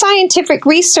of scientific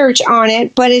research on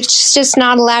it, but it's just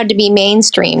not allowed to be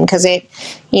mainstream because it,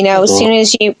 you know, as soon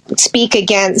as you speak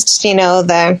against, you know,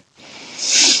 the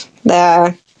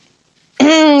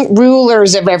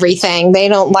rulers of everything, they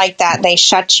don't like that. They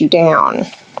shut you down.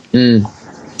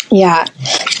 Yeah.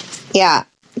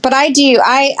 But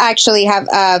I actually have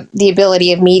the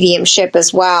ability of mediumship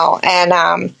as well,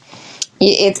 and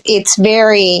it's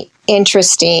very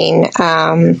interesting.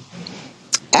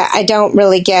 I don't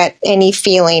really get any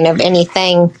feeling of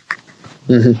anything,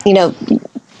 you know,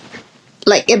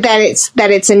 like that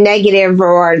it's a negative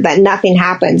or that nothing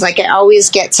happens. Like, I always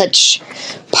get such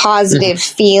positive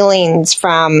feelings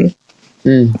from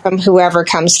whoever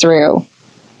comes through.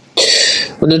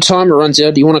 When the timer runs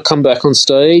out, do you want to come back on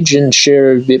stage and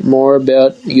share a bit more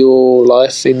about your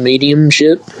life in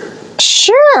mediumship?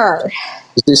 Sure.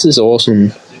 This is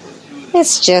awesome.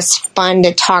 It's just fun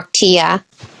to talk to you.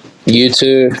 You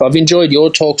too. I've enjoyed your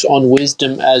talks on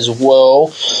wisdom as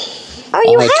well. Oh,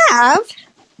 you have?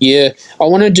 Yeah. I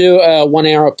want to do a 1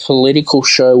 hour political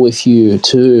show with you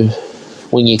too.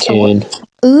 when you can.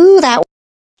 Ooh, that.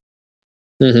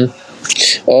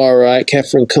 Mm-hmm. All right,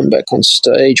 Catherine, come back on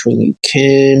stage when you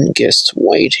can. Guests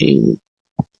waiting.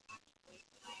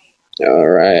 All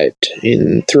right,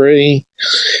 in 3,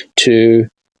 2,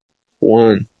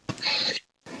 1.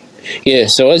 Yeah,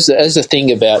 so as the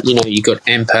thing about, you got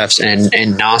empaths and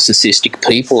narcissistic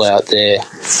people out there,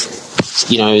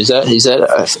 is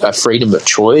that a freedom of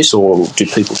choice, or do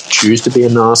people choose to be a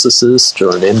narcissist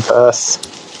or an empath?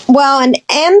 Well, an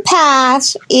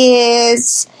empath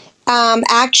is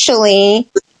actually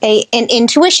an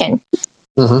intuition.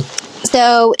 Mm-hmm.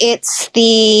 So it's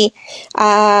the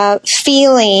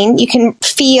feeling, you can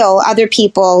feel other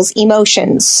people's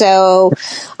emotions. So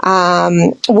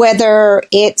whether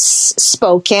it's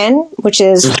spoken, which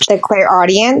is the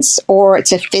clairaudience, or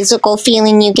it's a physical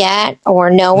feeling you get, or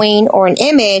knowing, or an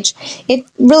image, it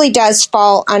really does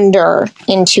fall under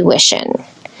intuition.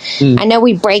 I know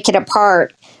we break it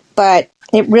apart, but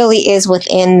it really is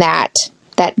within that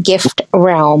gift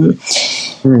realm.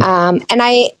 And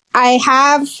I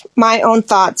have my own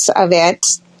thoughts of it,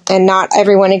 and not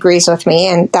everyone agrees with me,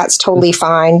 and that's totally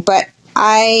fine. But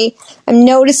I am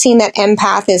noticing that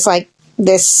empath is like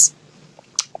this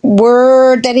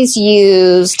word that is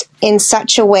used in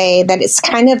such a way that it's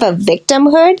kind of a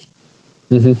victimhood.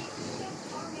 Mm-hmm.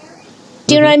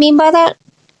 Do you know what I mean by that?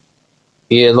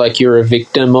 Yeah, like you're a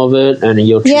victim of it, and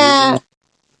you're choosing to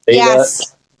be yes.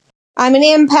 that. I'm an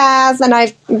empath, and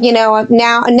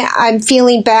now I'm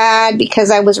feeling bad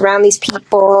because I was around these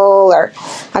people, or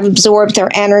I've absorbed their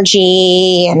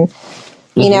energy, and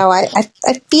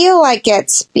I feel like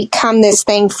it's become this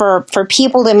thing for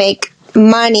people to make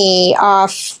money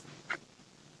off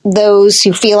those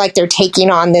who feel like they're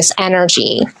taking on this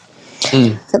energy.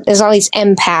 So there's all these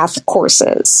empath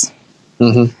courses.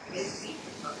 Mm-hmm.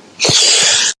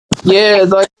 Yeah,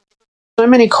 like so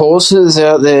many courses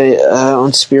out there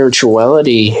on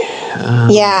spirituality.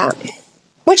 Yeah.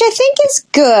 Which I think is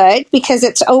good because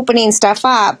it's opening stuff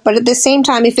up. But at the same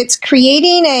time, if it's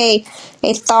creating a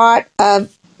thought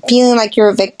of feeling like you're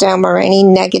a victim or any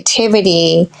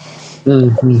negativity,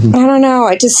 mm-hmm. I don't know.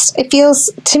 It feels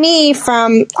to me,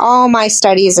 from all my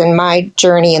studies and my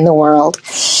journey in the world,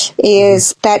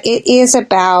 is that it's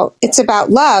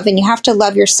about love, and you have to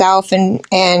love yourself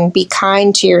and be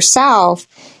kind to yourself.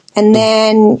 And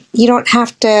then you don't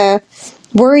have to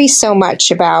worry so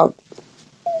much about,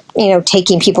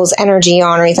 taking people's energy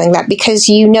on or anything like that, because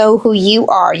you know who you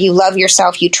are. You love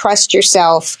yourself. You trust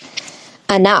yourself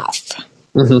enough.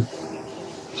 Mm-hmm.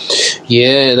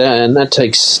 Yeah, that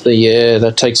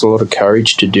takes a lot of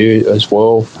courage to do as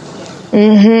well.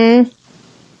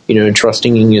 Mm-hmm.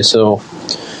 Trusting in yourself.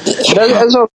 Yeah. But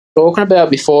as I was talking about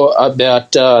before,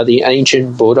 about the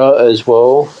ancient Buddha as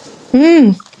well,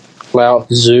 Lao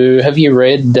Tzu. Have you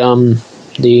read I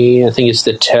think it's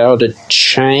the Tao Te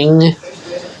Ching?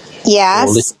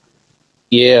 Yes.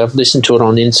 I've listened to it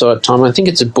on Insight Time. I think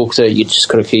it's a book that you just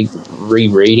got to keep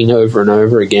rereading over and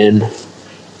over again.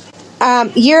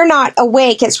 You're not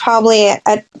awake. It's probably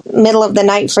at middle of the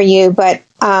night for you, but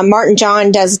Martin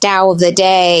John does Tao of the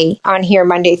Day on here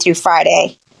Monday through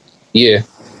Friday. Yeah.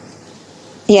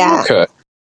 Yeah. Okay.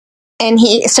 And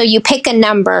so you pick a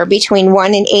number between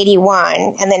 1 and 81,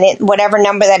 and then whatever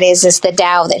number that is the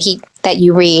Tao that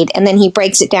you read, and then he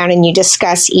breaks it down, and you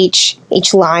discuss each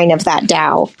line of that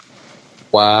Tao.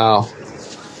 Wow.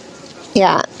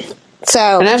 Yeah.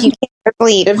 So have you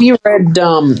read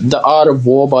The Art of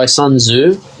War by Sun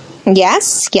Tzu?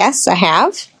 Yes, I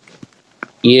have.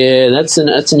 Yeah, that's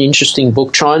an interesting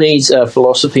book. Chinese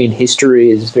philosophy and history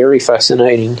is very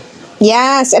fascinating.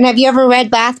 Yes, and have you ever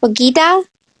read Bhagavad Gita,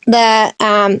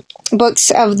 the books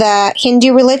of the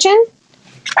Hindu religion?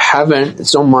 I haven't.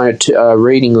 It's on my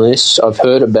reading list. I've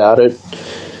heard about it.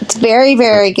 It's very,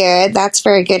 very good. That's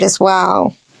very good as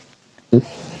well. And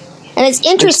it's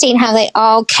interesting how they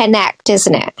all connect,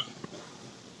 isn't it?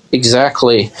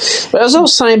 Exactly. But as I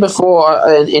was saying before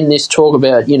in this talk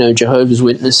about, Jehovah's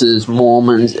Witnesses,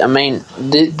 Mormons, I mean,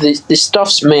 this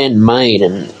stuff's man-made,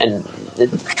 and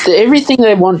everything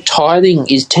they want tithing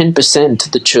is 10%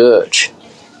 to the church.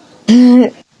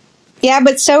 Yeah,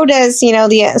 but so does,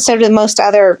 so do most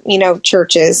other,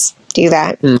 churches do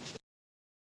that.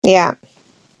 Yeah.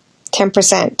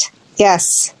 10%.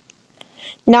 Yes.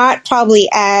 Not probably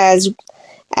as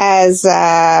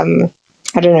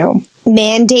I don't know,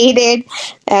 mandated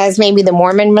as maybe the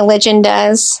Mormon religion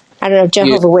does. I don't know if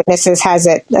Jehovah's Witnesses has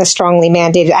it strongly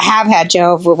mandated. I have had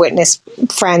Jehovah's Witness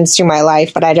friends through my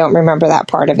life, but I don't remember that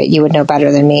part of it. You would know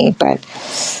better than me, but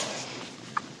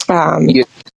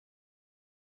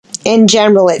in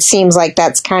general, it seems like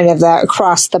that's kind of the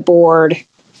across the board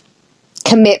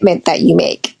commitment that you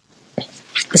make.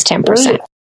 is 10%.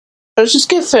 I just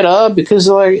get fed up because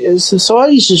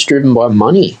society's just driven by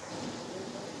money.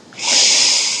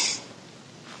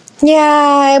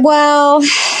 Yeah, well,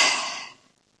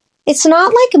 it's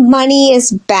not like money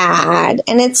is bad,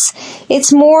 and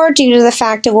it's more due to the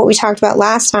fact of what we talked about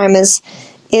last time is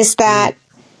that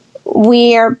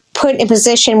we are put in a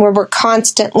position where we're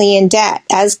constantly in debt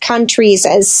as countries,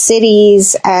 as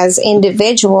cities, as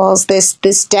individuals.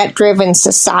 This debt-driven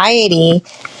society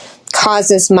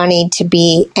causes money to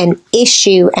be an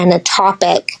issue and a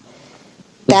topic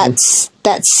that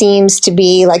seems to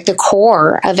be like the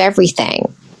core of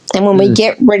everything. And when we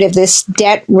get rid of this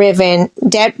debt-ridden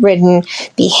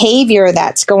behavior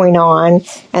that's going on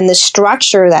and the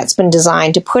structure that's been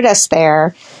designed to put us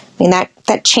there, I mean,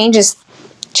 that changes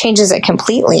it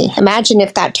completely. Imagine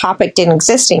if that topic didn't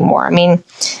exist anymore. I mean,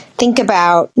 think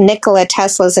about Nikola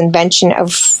Tesla's invention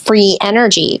of free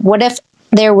energy. What if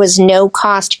there was no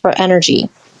cost for energy?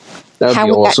 That'd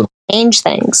be awesome. Would that change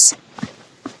things?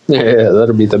 Yeah,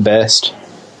 that'd be the best.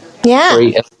 Yeah.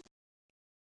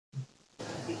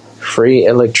 Free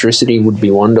electricity would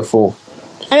be wonderful.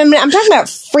 I mean, I'm talking about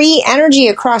free energy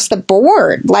across the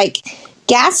board, like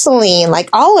gasoline, like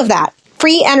all of that.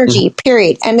 Free energy,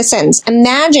 period. End of sentence.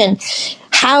 Imagine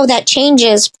how that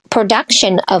changes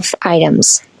production of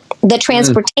items, the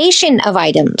transportation of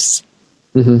items.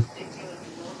 That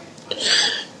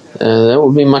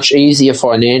would be much easier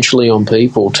financially on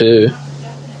people too.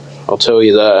 I'll tell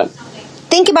you that.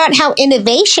 Think about how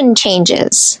innovation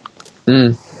changes.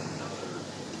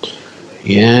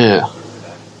 Yeah.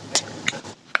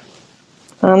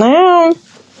 I know.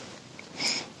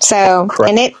 So,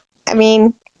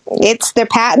 the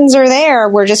patents are there.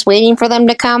 We're just waiting for them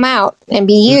to come out and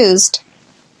be used.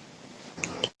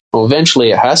 Well, eventually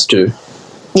it has to.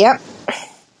 Yep.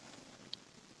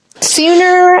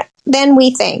 Sooner than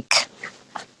we think.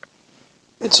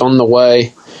 It's on the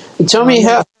way. Tell me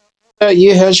how about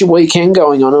you? How's your weekend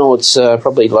going? I know it's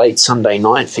probably late Sunday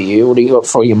night for you. What do you got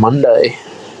for your Monday?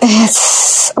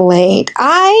 It's late.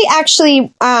 I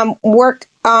actually work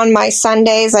on my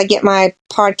Sundays. I get my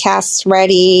podcasts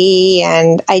ready,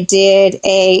 and I did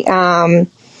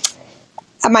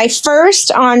my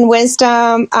first on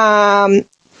Wisdom,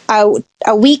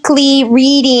 a weekly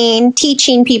reading,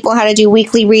 teaching people how to do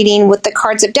weekly reading with the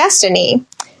Cards of Destiny.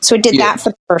 So I did that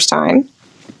for the first time.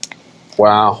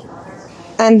 Wow.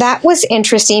 And that was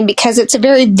interesting because it's a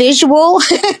very visual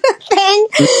thing.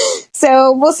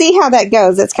 So we'll see how that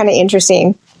goes. It's kind of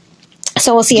interesting.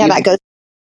 So we'll see how that goes.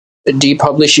 Do you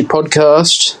publish your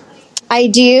podcast? I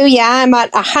do, yeah. I'm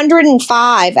at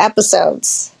 105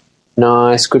 episodes.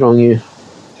 Nice. Good on you.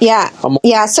 Yeah.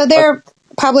 Yeah. So they're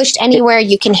published anywhere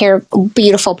you can hear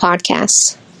beautiful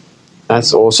podcasts.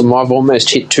 That's awesome. I've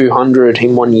almost hit 200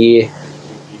 in 1 year.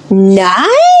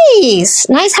 Nice.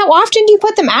 Nice. How often do you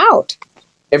put them out?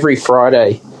 Every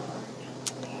Friday.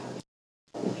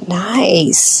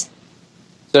 Nice.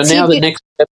 So now the next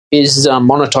step is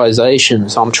monetization.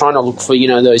 So I'm trying to look for,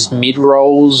 those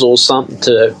mid-rolls or something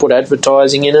to put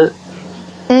advertising in it.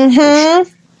 Mm-hmm.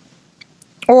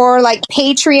 Or like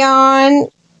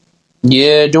Patreon.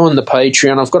 Yeah, doing the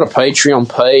Patreon. I've got a Patreon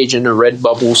page and a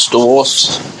Redbubble store.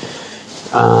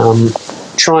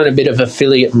 Trying a bit of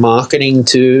affiliate marketing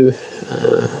too.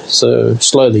 So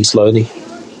slowly.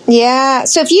 Yeah.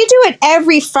 So if you do it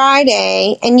every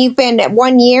Friday and you've been at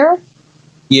 1 year?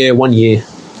 Yeah, 1 year.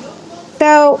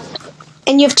 So,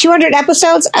 and you have 200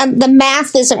 episodes? The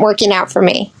math isn't working out for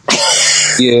me.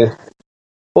 Yeah.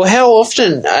 Well, how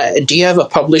often do you have a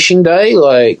publishing day?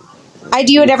 I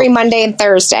do it every Monday and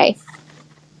Thursday.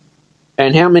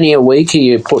 And how many a week are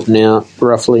you putting out,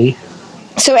 roughly?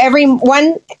 So every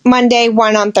one Monday,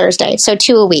 one on Thursday. So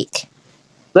 2 a week.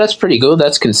 That's pretty good.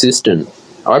 That's consistent.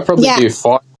 I probably do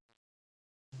 5.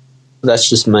 That's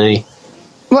just me.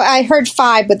 Well, I heard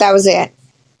 5, but that was it.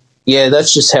 Yeah,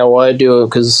 that's just how I do it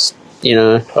because,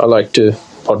 I like to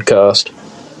podcast.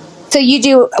 So you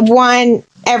do one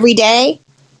every day?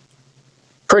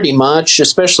 Pretty much,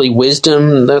 especially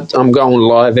Wisdom. I'm going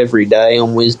live every day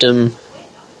on Wisdom.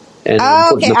 And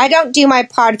okay. I don't do my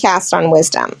podcast on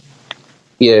Wisdom.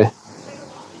 Yeah.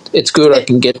 It's good. I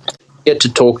can get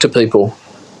to talk to people.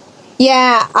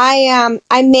 Yeah, I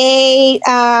may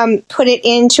put it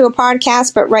into a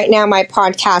podcast, but right now my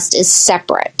podcast is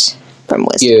separate from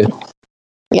Wisdom.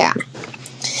 Yeah.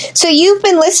 So you've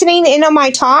been listening in on my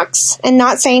talks and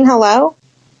not saying hello?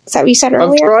 Is that what you said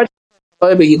earlier? I've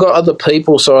tried, but you got other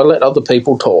people, so I let other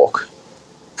people talk.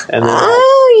 And then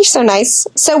you're so nice.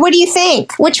 So what do you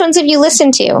think? Which ones have you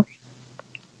listened to?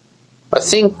 I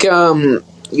think were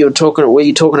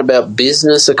you talking about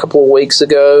business a couple of weeks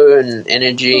ago and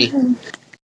energy?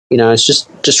 it's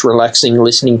just relaxing,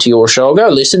 listening to your show. I'll go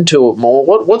listen to it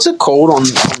more. What's it called on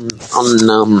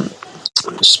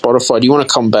Spotify? Do you want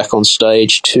to come back on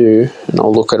stage too? And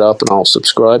I'll look it up and I'll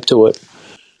subscribe to it.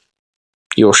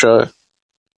 Your show.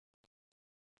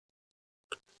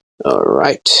 All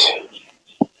right.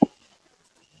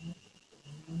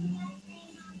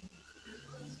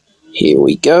 Here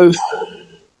we go.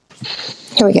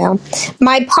 Here we go.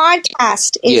 My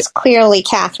podcast is clearly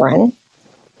Catherine.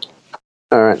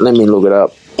 All right, let me look it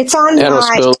up. It's on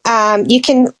my. You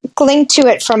can link to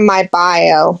it from my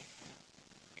bio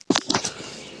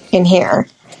in here.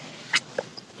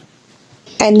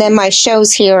 And then my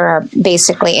shows here are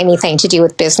basically anything to do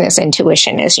with business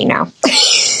intuition, as you know.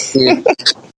 Yeah.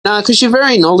 No, because you're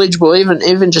very knowledgeable.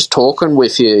 Even just talking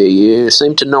with you, you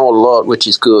seem to know a lot, which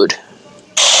is good.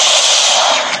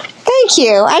 Thank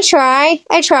you. I try.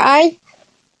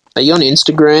 Are you on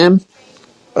Instagram?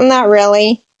 Not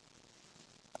really.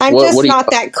 I'm just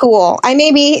not that cool. I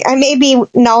may be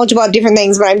knowledgeable about different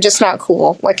things, but I'm just not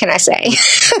cool. What can I say?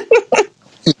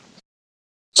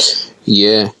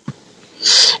 Yeah.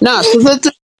 No, so that's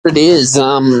what it is.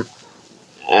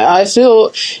 I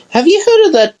feel. Have you heard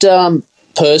of that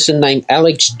person named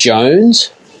Alex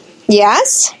Jones?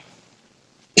 Yes.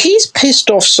 He's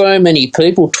pissed off so many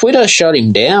people. Twitter shut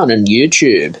him down, and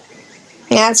YouTube.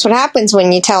 Yeah, that's what happens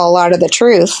when you tell a lot of the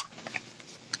truth.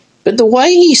 But the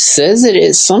way he says it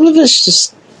is, some of it's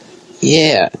just,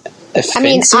 offensive. I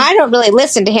mean, I don't really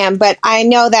listen to him, but I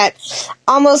know that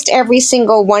almost every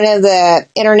single one of the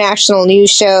international news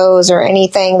shows or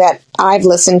anything that I've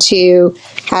listened to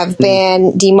have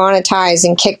been demonetized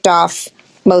and kicked off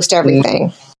most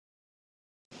everything.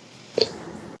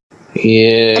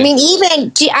 Yeah. I mean,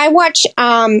 even, I watch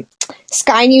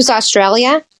Sky News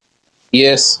Australia.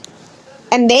 Yes.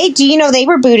 And they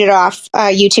were booted off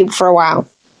YouTube for a while.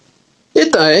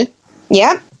 Did they?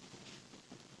 Yep.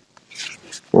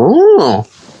 Oh.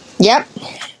 Yep.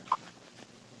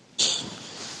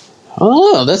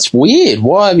 Oh, that's weird.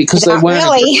 Why? Because Not they weren't.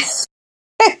 Really.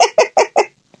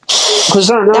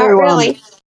 Because I know Not really.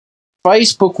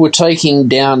 Facebook were taking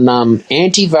down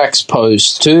anti-vax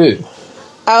posts too.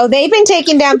 Oh, they've been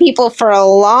taking down people for a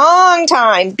long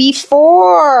time.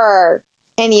 Before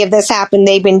any of this happened,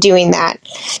 they've been doing that.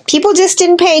 People just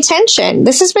didn't pay attention.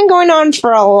 This has been going on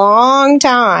for a long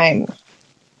time.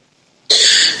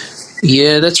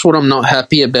 Yeah, that's what I'm not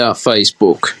happy about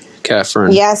Facebook,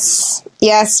 Catherine. Yes,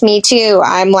 me too.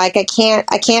 I'm like, I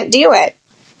can't do it.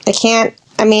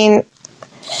 I mean,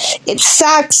 it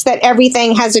sucks that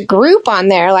everything has a group on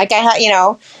there. Like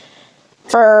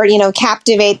for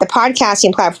Captivate, the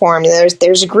podcasting platform,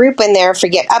 there's a group in there for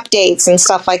get updates and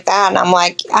stuff like that. And I'm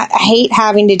like, I hate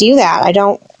having to do that. I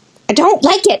don't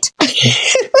like it.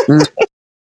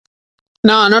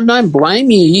 No, I don't blame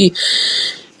you.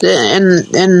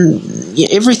 And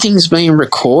everything's being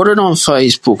recorded on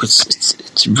Facebook.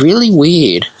 It's really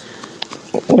weird.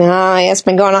 No, it's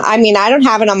been going on. I mean, I don't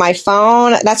have it on my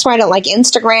phone. That's why I don't like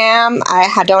Instagram.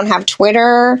 I don't have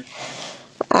Twitter.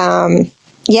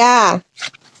 Yeah.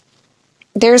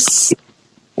 There's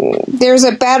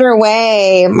a better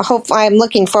way. I'm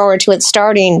looking forward to it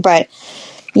starting, but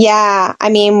yeah, I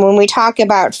mean, when we talk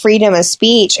about freedom of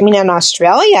speech, I mean, in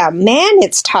Australia, man,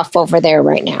 it's tough over there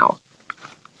right now.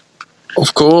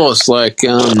 Of course, like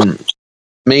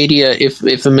media,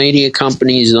 if a media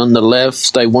company is on the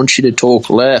left, they want you to talk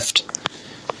left.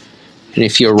 And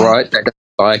if you're right, they don't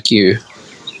like you.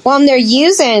 Well, and they're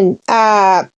using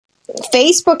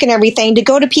Facebook and everything to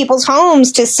go to people's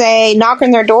homes to say, knock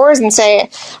on their doors and say,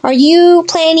 are you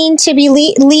planning to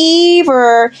leave?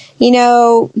 Or, are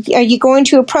you going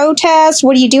to a protest?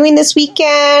 What are you doing this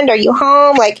weekend? Are you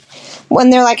home? Like,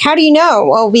 when they're like, how do you know?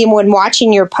 Well, we've been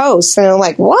watching your posts. And I'm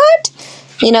like, what?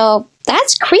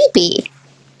 That's creepy.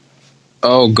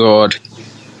 Oh, God.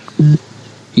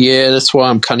 Yeah, that's why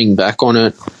I'm cutting back on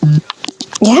it.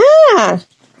 Yeah.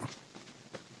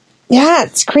 Yeah,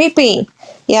 it's creepy.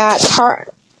 Yeah, it's hard.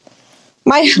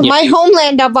 My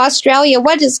homeland of Australia,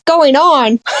 what is going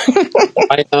on?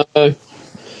 I know.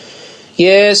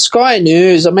 Yeah, Sky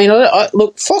News. I mean,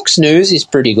 look, Fox News is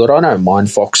pretty good. I don't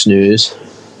mind Fox News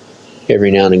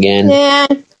every now and again. Yeah,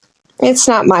 it's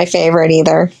not my favorite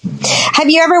either. Have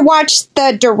you ever watched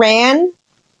the Duran?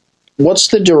 What's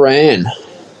the Duran?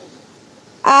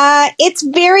 It's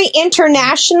very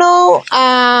international.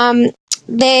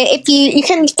 If you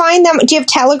can find them, do you have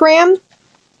Telegram?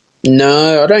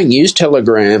 No, I don't use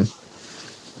Telegram.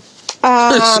 They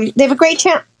have a great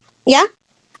channel. Yeah?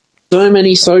 So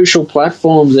many social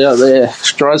platforms out there.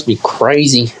 It drives me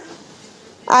crazy.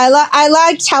 I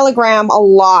like Telegram a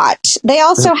lot. They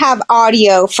also have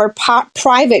audio for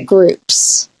private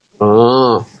groups.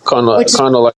 Oh, kind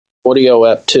of like audio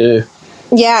app too.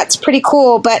 Yeah, it's pretty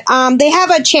cool. But they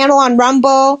have a channel on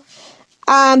Rumble.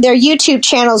 Their YouTube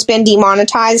channel's been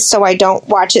demonetized, so I don't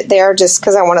watch it there just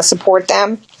because I want to support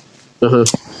them. Uh-huh.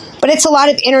 But it's a lot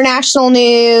of international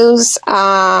news.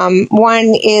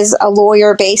 One is a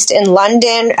lawyer based in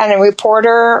London and a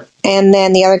reporter, and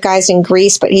then the other guy's in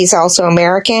Greece, but he's also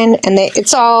American. And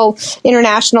it's all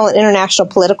international and international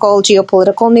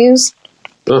geopolitical news.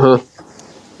 Uh-huh.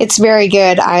 It's very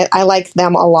good. I like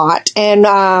them a lot. And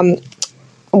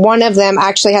one of them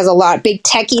actually has a big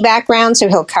techie background, so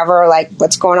he'll cover like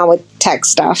what's going on with tech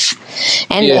stuff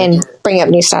and bring up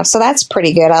new stuff. So that's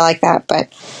pretty good. I like that.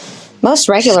 But most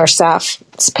regular stuff,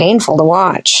 it's painful to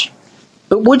watch.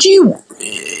 But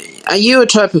are you a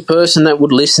type of person that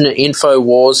would listen to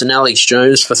InfoWars and Alex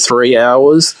Jones for 3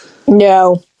 hours?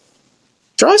 No.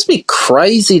 Drives me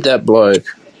crazy, that bloke.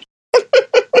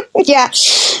 Yeah.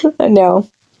 No,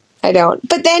 I don't.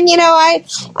 But then, I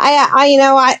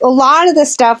a lot of the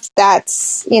stuff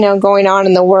that's, going on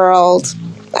in the world,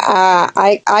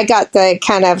 I got the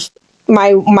kind of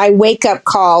my wake up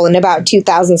call in about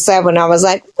 2007. I was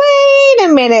like, wait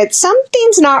a minute,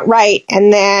 something's not right.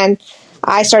 And then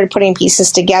I started putting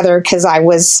pieces together because I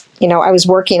was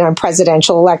working on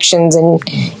presidential elections and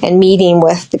meeting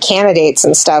with the candidates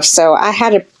and stuff. So I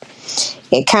had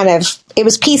it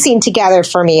was piecing together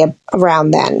for me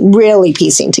around then, really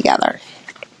piecing together.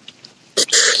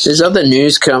 There's other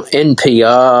news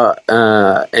NPR,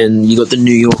 and you got the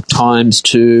New York Times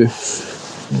too.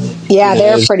 Yeah,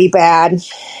 they're pretty bad.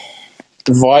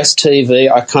 Vice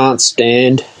TV, I can't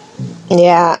stand.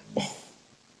 Yeah.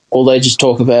 All they just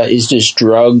talk about is just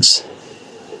drugs.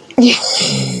 Do you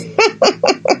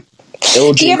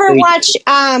ever watch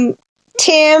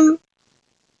Timcast?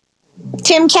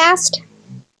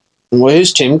 Well,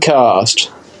 who's Timcast?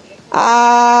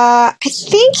 I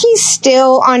think he's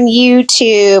still on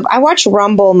YouTube. I watch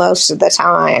Rumble most of the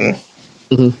time.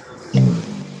 Mm-hmm.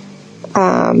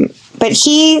 But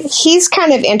he's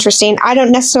kind of interesting. I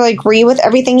don't necessarily agree with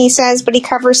everything he says, but he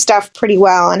covers stuff pretty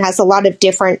well and has a lot of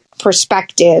different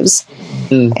perspectives.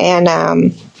 Mm. And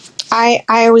I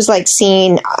always like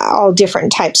seeing all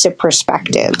different types of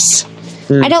perspectives.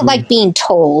 Mm-hmm. I don't like being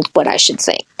told what I should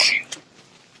think.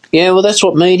 Yeah, well, that's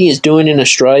what media is doing in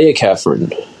Australia,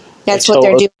 Catherine. That's what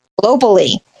they're doing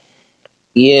globally.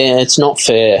 Yeah, it's not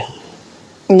fair.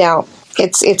 No,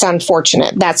 it's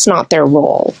unfortunate. That's not their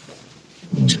role.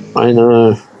 I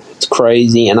know. It's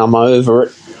crazy, and I'm over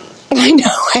it. I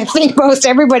know. I think most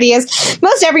everybody is.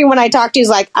 Most everyone I talk to is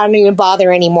like, I don't even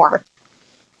bother anymore.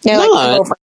 They're like, I'm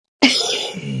over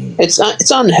it. It's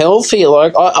unhealthy.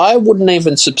 Like, I wouldn't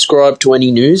even subscribe to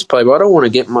any newspaper. I don't want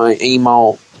to get my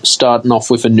email starting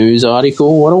off with a news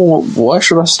article. Why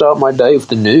should I start my day with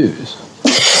the news?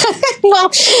 Well,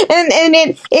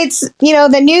 and it's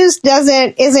the news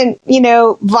isn't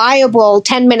viable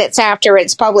 10 minutes after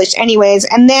it's published anyways,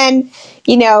 and then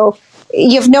you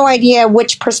have no idea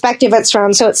which perspective it's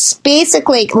from, so it's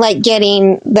basically like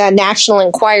getting the National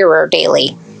Enquirer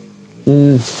daily.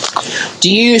 Do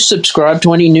you subscribe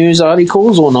to any news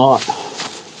articles or not?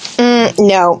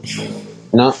 No.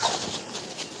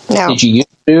 Did you used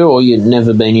to, or you'd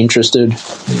never been interested?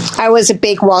 I was a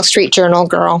big Wall Street Journal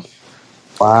girl.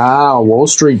 Wow, Wall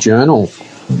Street Journal.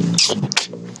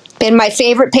 Been my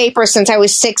favorite paper since I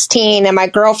was 16, and my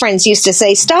girlfriends used to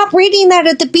say, "Stop reading that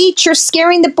at the beach, you're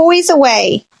scaring the boys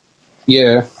away."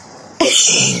 Yeah.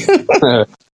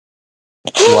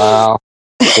 Wow.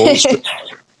 Wall Street.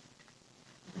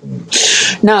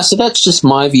 No, so that's just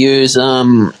my views,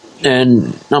 and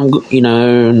I'm,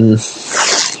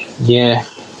 yeah.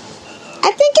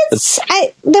 I think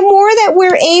the more that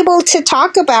we're able to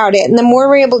talk about it and the more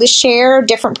we're able to share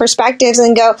different perspectives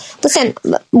and go, listen,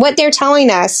 what they're telling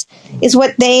us is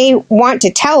what they want to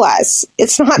tell us.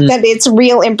 It's not that it's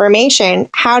real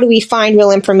information. How do we find real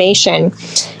information?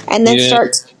 And then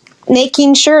start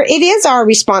making sure it is our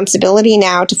responsibility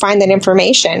now to find that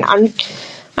information.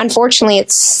 Unfortunately,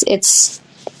 it's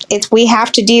we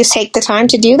have to take the time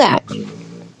to do that.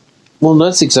 Well,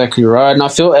 that's exactly right, and I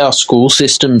feel our school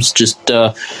systems just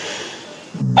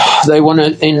they want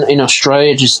to in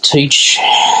Australia just teach.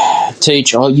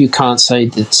 Oh, you can't say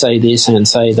this and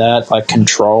say that, like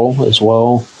control as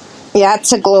well. Yeah,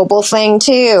 it's a global thing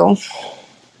too.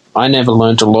 I never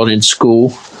learned a lot in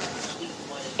school.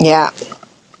 Yeah,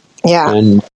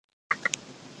 and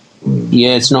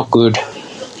yeah, it's not good.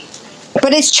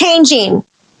 But it's changing.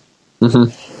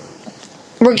 Mm-hmm.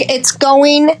 It's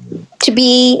going to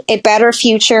be a better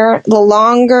future. The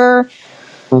longer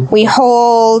we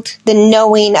hold the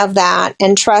knowing of that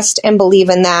and trust and believe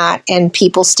in that, and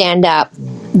people stand up,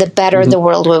 the better the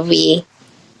world will be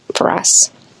for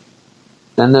us.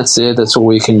 And that's it. That's all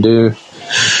we can do.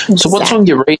 So what's on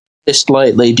your read list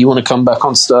lately? Do you want to come back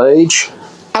on stage?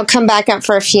 I'll come back up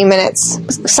for a few minutes.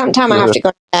 Sometime I have to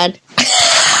go to bed.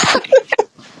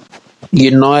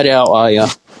 You're night owl, are you?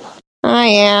 I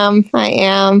am.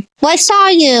 Well, I saw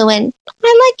you, and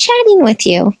I like chatting with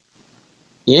you.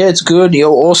 Yeah, it's good. You're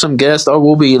an awesome guest. I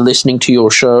will be listening to your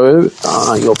show,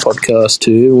 your podcast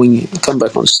too, when you come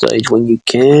back on stage when you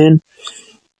can.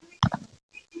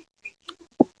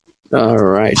 All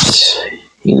right.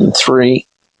 In 3,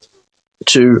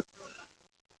 2,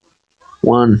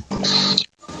 1.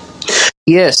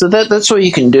 Yeah, so that's what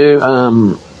you can do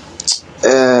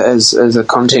as a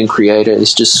content creator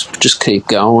is just keep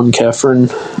going, Catherine.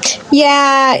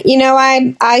 Yeah,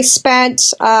 I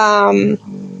spent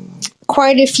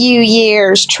quite a few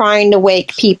years trying to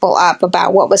wake people up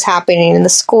about what was happening in the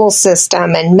school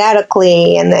system and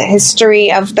medically and the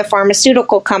history of the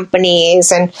pharmaceutical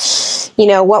companies and,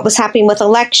 what was happening with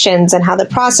elections and how the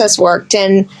process worked.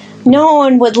 And no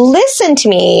one would listen to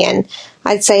me. And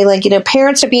I'd say,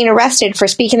 parents are being arrested for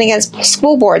speaking against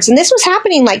school boards. And this was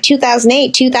happening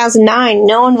 2008, 2009.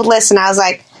 No one would listen. I was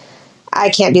like, I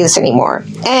can't do this anymore.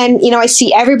 And, I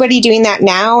see everybody doing that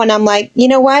now. And I'm like, you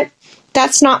know what?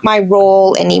 That's not my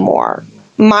role anymore.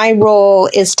 My role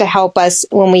is to help us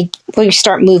when we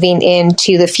start moving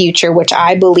into the future, which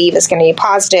I believe is going to be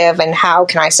positive, and how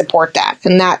can I support that?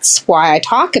 And that's why I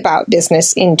talk about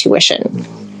business intuition.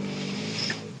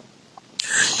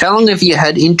 How long have you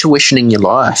had intuition in your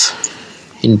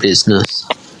life, in business?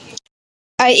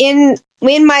 In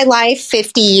my life,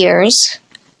 50 years.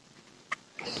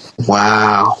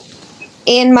 Wow.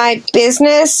 In my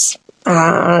business,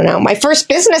 I don't know. My first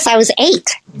business, I was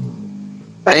 8.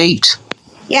 8?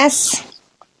 Yes.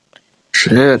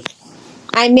 Shit.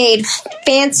 I made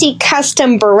fancy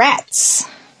custom barrettes.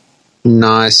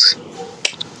 Nice.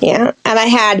 Yeah. And I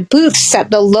had booths at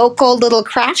the local little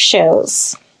craft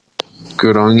shows.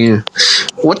 Good on you.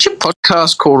 What's your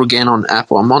podcast called again on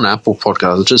Apple? I'm on Apple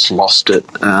Podcasts. I just lost it.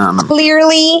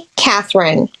 Clearly,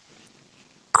 Catherine.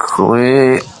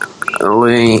 Clearly,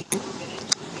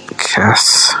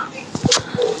 Cass.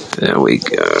 There we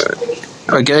go.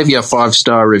 I gave you a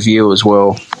 5-star review as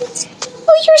well.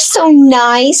 Oh, you're so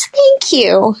nice. Thank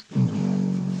you.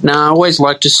 Now, I always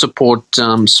like to support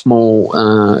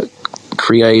small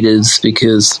creators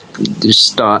because they're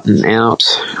starting out.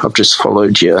 I've just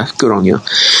followed you. Good on you.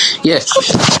 Yeah.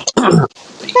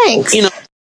 Thanks.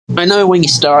 I know when you're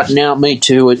starting out, me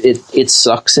too, it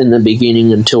sucks in the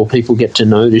beginning until people get to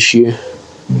notice you.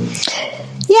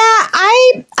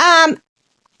 Yeah,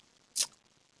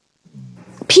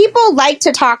 people like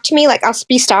to talk to me. I'll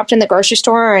be stopped in the grocery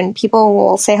store and people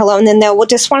will say hello, and then they'll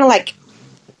just want to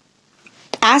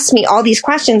ask me all these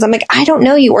questions. I'm like, I don't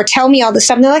know you, or tell me all this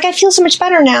stuff. And they're like, I feel so much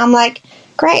better now. I'm like,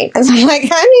 great. And so I'm like,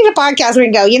 I need a podcast. We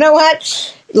can go, you know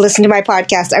what? Listen to my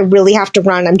podcast. I really have to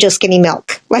run. I'm just getting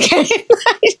milk. I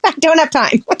don't have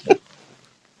time.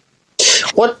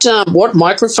 What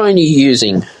microphone are you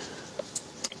using?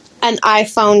 An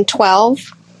iPhone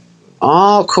 12.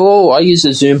 Oh, cool. I use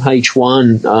a Zoom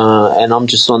H1, and I'm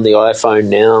just on the iPhone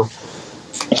now.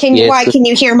 Can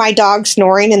you hear my dog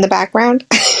snoring in the background?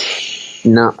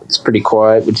 No, it's pretty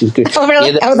quiet, which is good. Oh, really?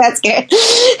 Yeah, That's good.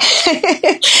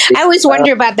 I always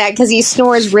wonder about that because he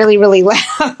snores really, really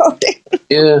loud.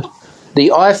 Yeah. The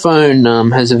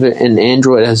iPhone has and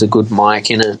Android has a good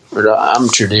mic in it, but I'm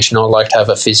traditional. I like to have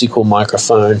a physical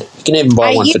microphone. You can even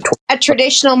buy one for a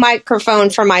traditional microphone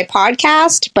for my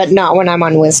podcast, but not when I'm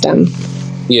on Wisdom.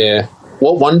 Yeah.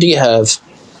 What one do you have?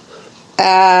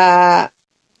 Yeah,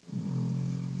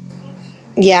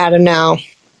 I don't know.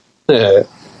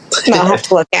 I'll have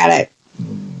to look at it.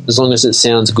 As long as it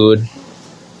sounds good.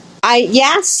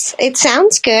 Yes, it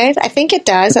sounds good. I think it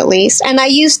does, at least. And I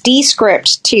use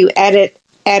Descript to edit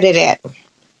it.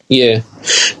 Yeah.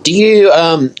 Do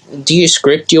you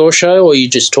script your show, or you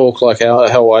just talk like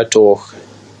how I talk?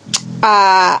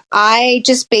 I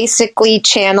just basically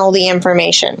channel the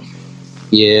information.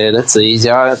 Yeah, that's easy.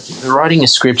 Writing a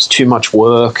script's too much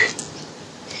work.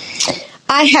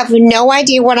 I have no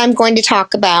idea what I'm going to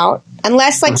talk about.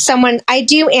 Unless, I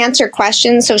do answer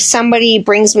questions. So if somebody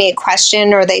brings me a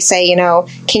question or they say,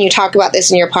 can you talk about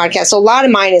this in your podcast? So a lot of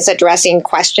mine is addressing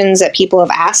questions that people have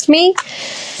asked me.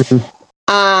 So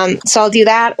I'll do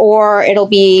that, or it'll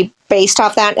be based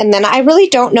off that. And then I really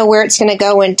don't know where it's going to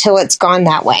go until it's gone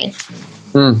that way.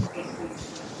 No,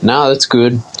 that's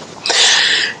good.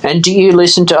 And do you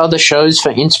listen to other shows for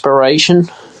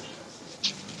inspiration?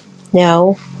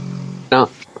 No. No.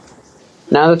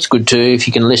 No, that's good too. If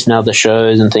you can listen to other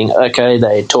shows and think, okay,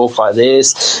 they talk like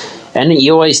this, and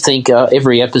you always think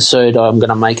every episode I'm going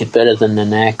to make it better than the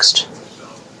next.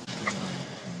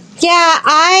 Yeah,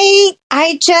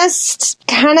 I just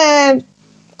kind of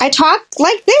I talk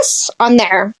like this on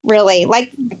there, really.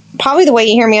 Like, probably the way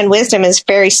you hear me on Wisdom is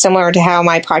very similar to how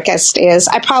my podcast is.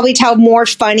 I probably tell more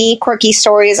funny, quirky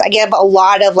stories. I give a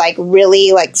lot of, like,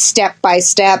 really, like,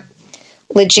 step-by-step,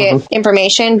 legit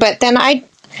information. But then I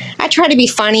try to be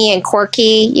funny and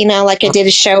quirky, you know, like I did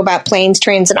a show about planes,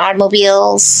 trains, and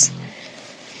automobiles.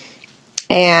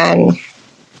 And,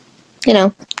 you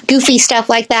know, goofy stuff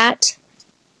like that.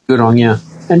 Good on you.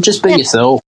 And just be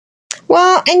yourself.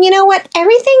 Well, and you know what?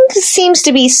 Everything seems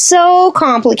to be so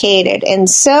complicated and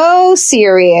so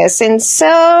serious and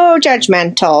so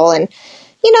judgmental. And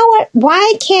you know what?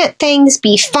 Why can't things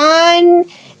be fun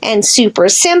and super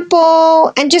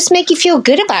simple and just make you feel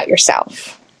good about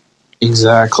yourself?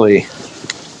 Exactly.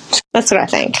 That's what I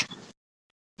think.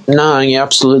 No, you're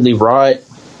absolutely right.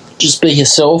 Just be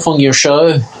yourself on your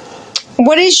show.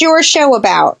 What is your show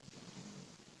about?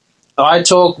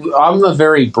 I'm a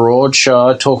very broad show.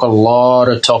 I talk a lot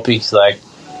of topics like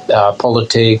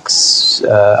politics.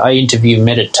 I interview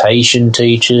meditation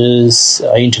teachers.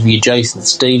 I interview Jason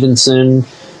Stevenson.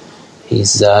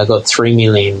 He's got 3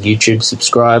 million YouTube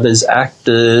subscribers,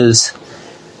 actors.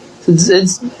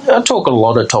 I talk a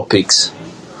lot of topics.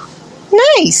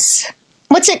 Nice.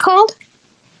 What's it called?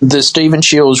 The Stephen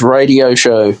Shields Radio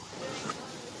Show.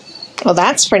 Well,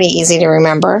 that's pretty easy to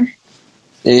remember.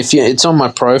 It's on my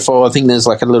profile. I think there's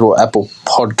like a little Apple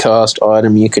podcast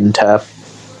item you can tap.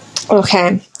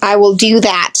 Okay, I will do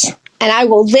that, and I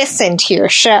will listen to your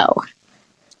show.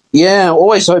 Yeah,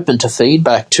 always open to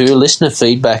feedback too. Listener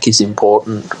feedback is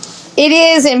important. It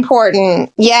is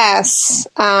important, yes.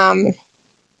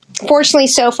 Fortunately,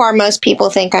 so far, most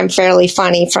people think I'm fairly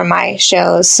funny from my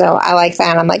shows, so I like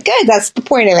that. I'm like, good, that's the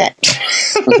point of it.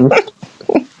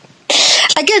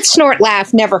 A good snort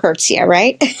laugh never hurts you,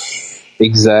 right?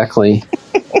 Exactly.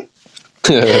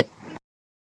 So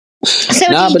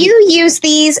do you use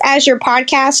these as your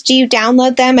podcast? Do you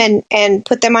download them and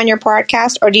put them on your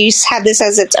podcast? Or do you have this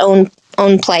as its own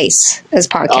place as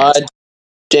podcast? I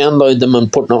download them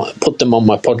and put them on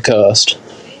my podcast.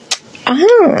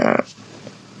 Ah.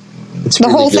 It's the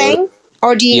really whole good. thing?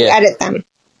 Or do you edit them?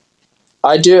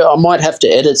 I do. I might have to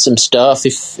edit some stuff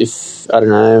if I don't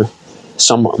know,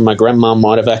 my grandma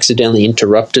might have accidentally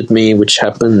interrupted me, which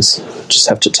happens. Just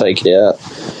have to take it out.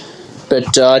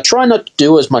 But I try not to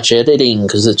do as much editing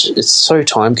because it's so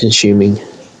time consuming.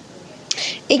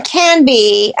 It can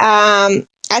be.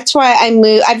 That's why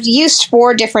I've used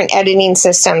 4 different editing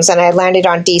systems, and I landed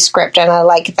on Descript, and I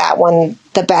like that one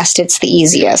the best. It's the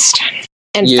easiest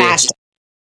and fast.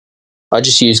 I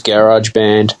just use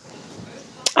GarageBand.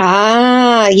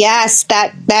 Ah, yes,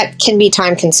 that can be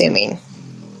time consuming.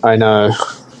 I know.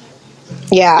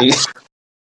 Yeah.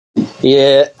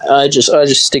 Yeah, I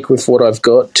just stick with what I've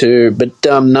got too. But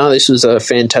no, this was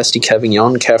fantastic having you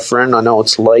on, Catherine. I know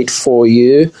it's late for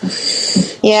you.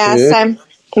 Yes,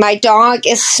 my dog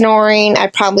is snoring. I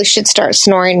probably should start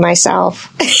snoring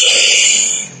myself.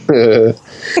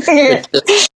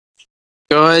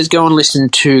 Guys, go and listen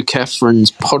to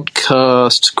Catherine's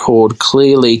podcast called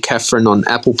Clearly Catherine on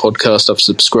Apple Podcast. I've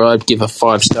subscribed. Give a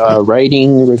 5-star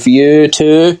rating review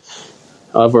too.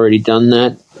 I've already done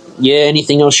that. Yeah,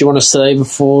 anything else you want to say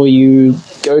before you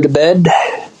go to bed?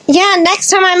 Yeah, next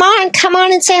time I'm on, come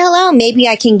on and say hello. Maybe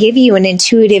I can give you an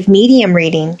intuitive medium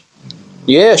reading.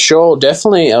 Yeah, sure,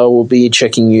 definitely. I will be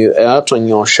checking you out on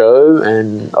your show,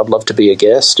 and I'd love to be a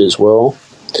guest as well.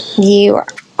 You are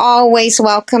always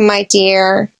welcome, my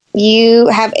dear. You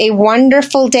have a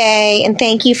wonderful day, and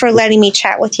thank you for letting me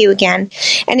chat with you again.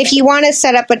 And if you want to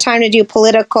set up a time to do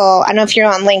political, I don't know if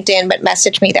you're on LinkedIn, but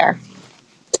message me there.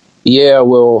 Yeah,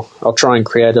 well, I'll try and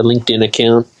create a LinkedIn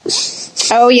account.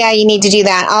 Oh, yeah, you need to do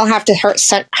that. I'll have to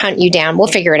hunt you down. We'll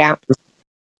figure it out.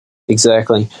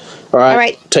 Exactly. All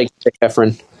right. Take care,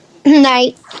 Catherine.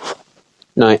 Night.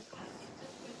 Night.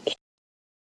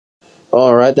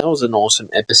 All right, that was an awesome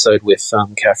episode with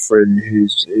Catherine,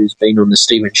 who's been on the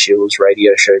Stephen Shields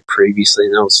radio show previously,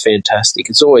 and that was fantastic.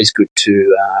 It's always good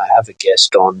to have a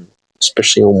guest on,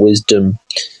 especially on Wisdom,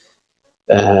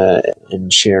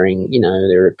 and sharing,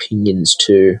 their opinions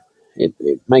too. It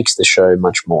makes the show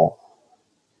much more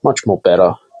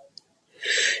better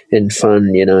and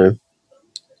fun,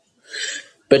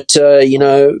 But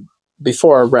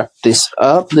before I wrap this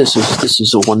up, this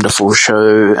is a wonderful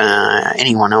show.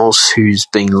 Anyone else who's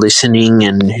been listening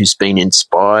and who's been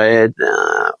inspired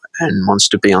and wants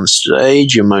to be on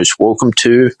stage, you're most welcome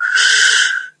to.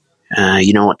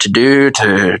 You know what to do,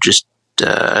 to just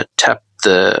tap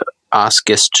the Ask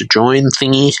Guest to Join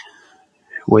thingy,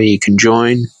 where you can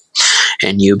join,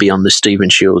 and you'll be on the Stephen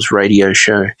Shields radio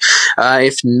show.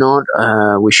 If not,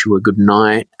 wish you a good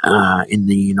night in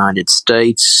the United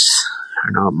States.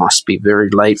 I know it must be very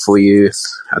late for you.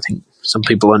 I think some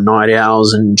people are night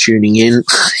owls and tuning in.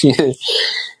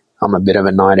 I'm a bit of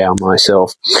a night owl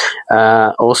myself.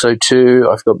 Also, too,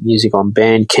 I've got music on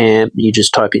Bandcamp. You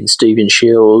just type in Stephen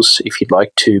Shields. If you'd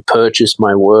like to purchase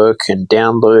my work and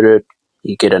download it,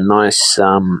 you get a nice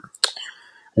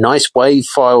WAV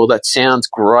file that sounds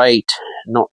great,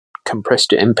 not compressed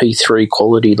to MP3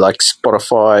 quality like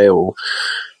Spotify or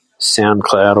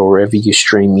SoundCloud or wherever you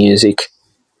stream music.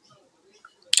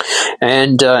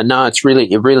 And no, it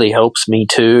really helps me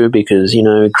too, because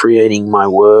creating my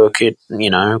work, it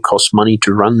costs money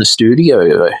to run the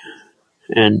studio,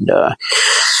 and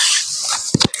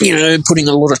putting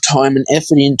a lot of time and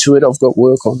effort into it. I've got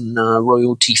work on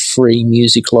royalty-free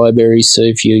music libraries, so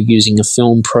if you're using a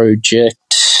film project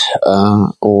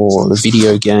or a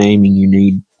video game and you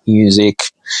need music,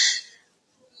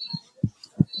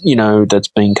 that's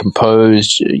being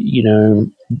composed,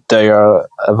 they are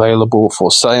available for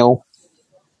sale.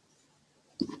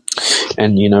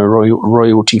 And,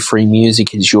 royalty-free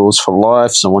music is yours for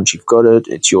life. So once you've got it,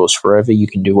 it's yours forever. You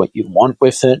can do what you want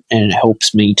with it, and it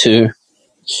helps me too.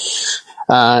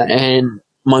 And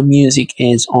my music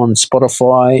is on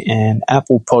Spotify and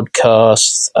Apple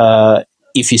Podcasts.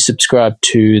 If you subscribe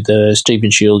to the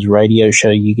Stephen Shields radio show,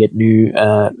 you get new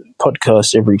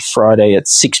podcasts every Friday at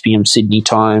 6 p.m. Sydney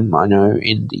time. I know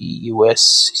in the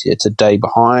US it's a day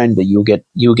behind, but you'll get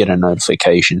a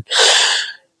notification.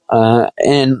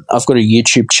 And I've got a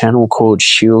YouTube channel called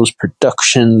Shields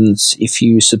Productions. If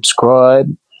you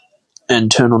subscribe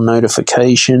and turn on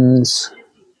notifications,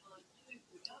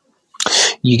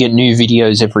 you get new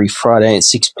videos every Friday at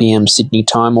 6 p.m. Sydney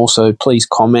time. Also, please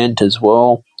comment as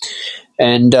well.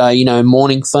 And,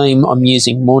 Morning Fame, I'm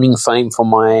using Morning Fame for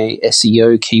my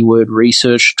SEO keyword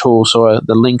research tool. So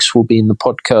the links will be in the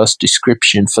podcast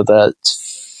description for that.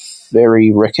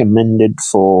 Very recommended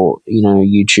for,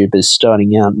 YouTubers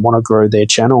starting out and want to grow their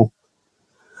channel.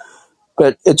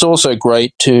 But it's also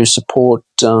great to support,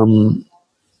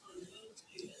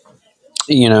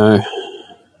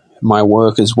 my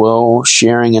work as well.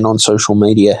 Sharing it on social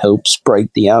media helps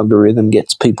break the algorithm,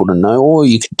 gets people to know, or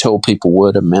you can tell people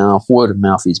word of mouth. Word of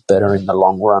mouth is better in the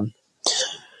long run.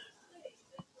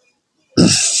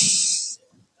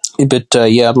 But,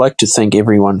 I'd like to thank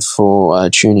everyone for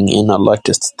tuning in. I'd like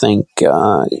to thank,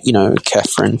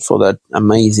 Catherine for that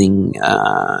amazing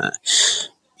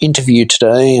interview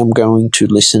today. I'm going to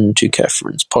listen to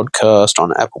Catherine's podcast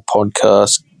on Apple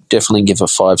Podcasts. Definitely give a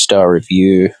 5-star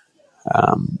review.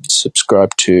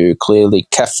 Subscribe to Clearly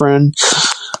Catherine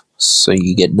so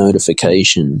you get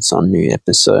notifications on new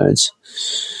episodes.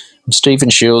 I'm Stephen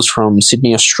Shields from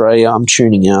Sydney, Australia. I'm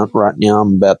tuning out right now.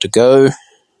 I'm about to go.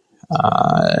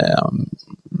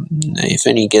 If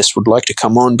any guests would like to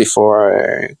come on before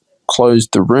I close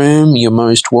the room, you're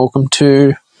most welcome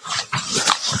to.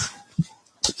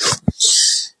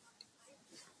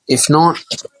 If not,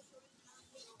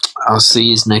 I'll see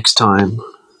you next time.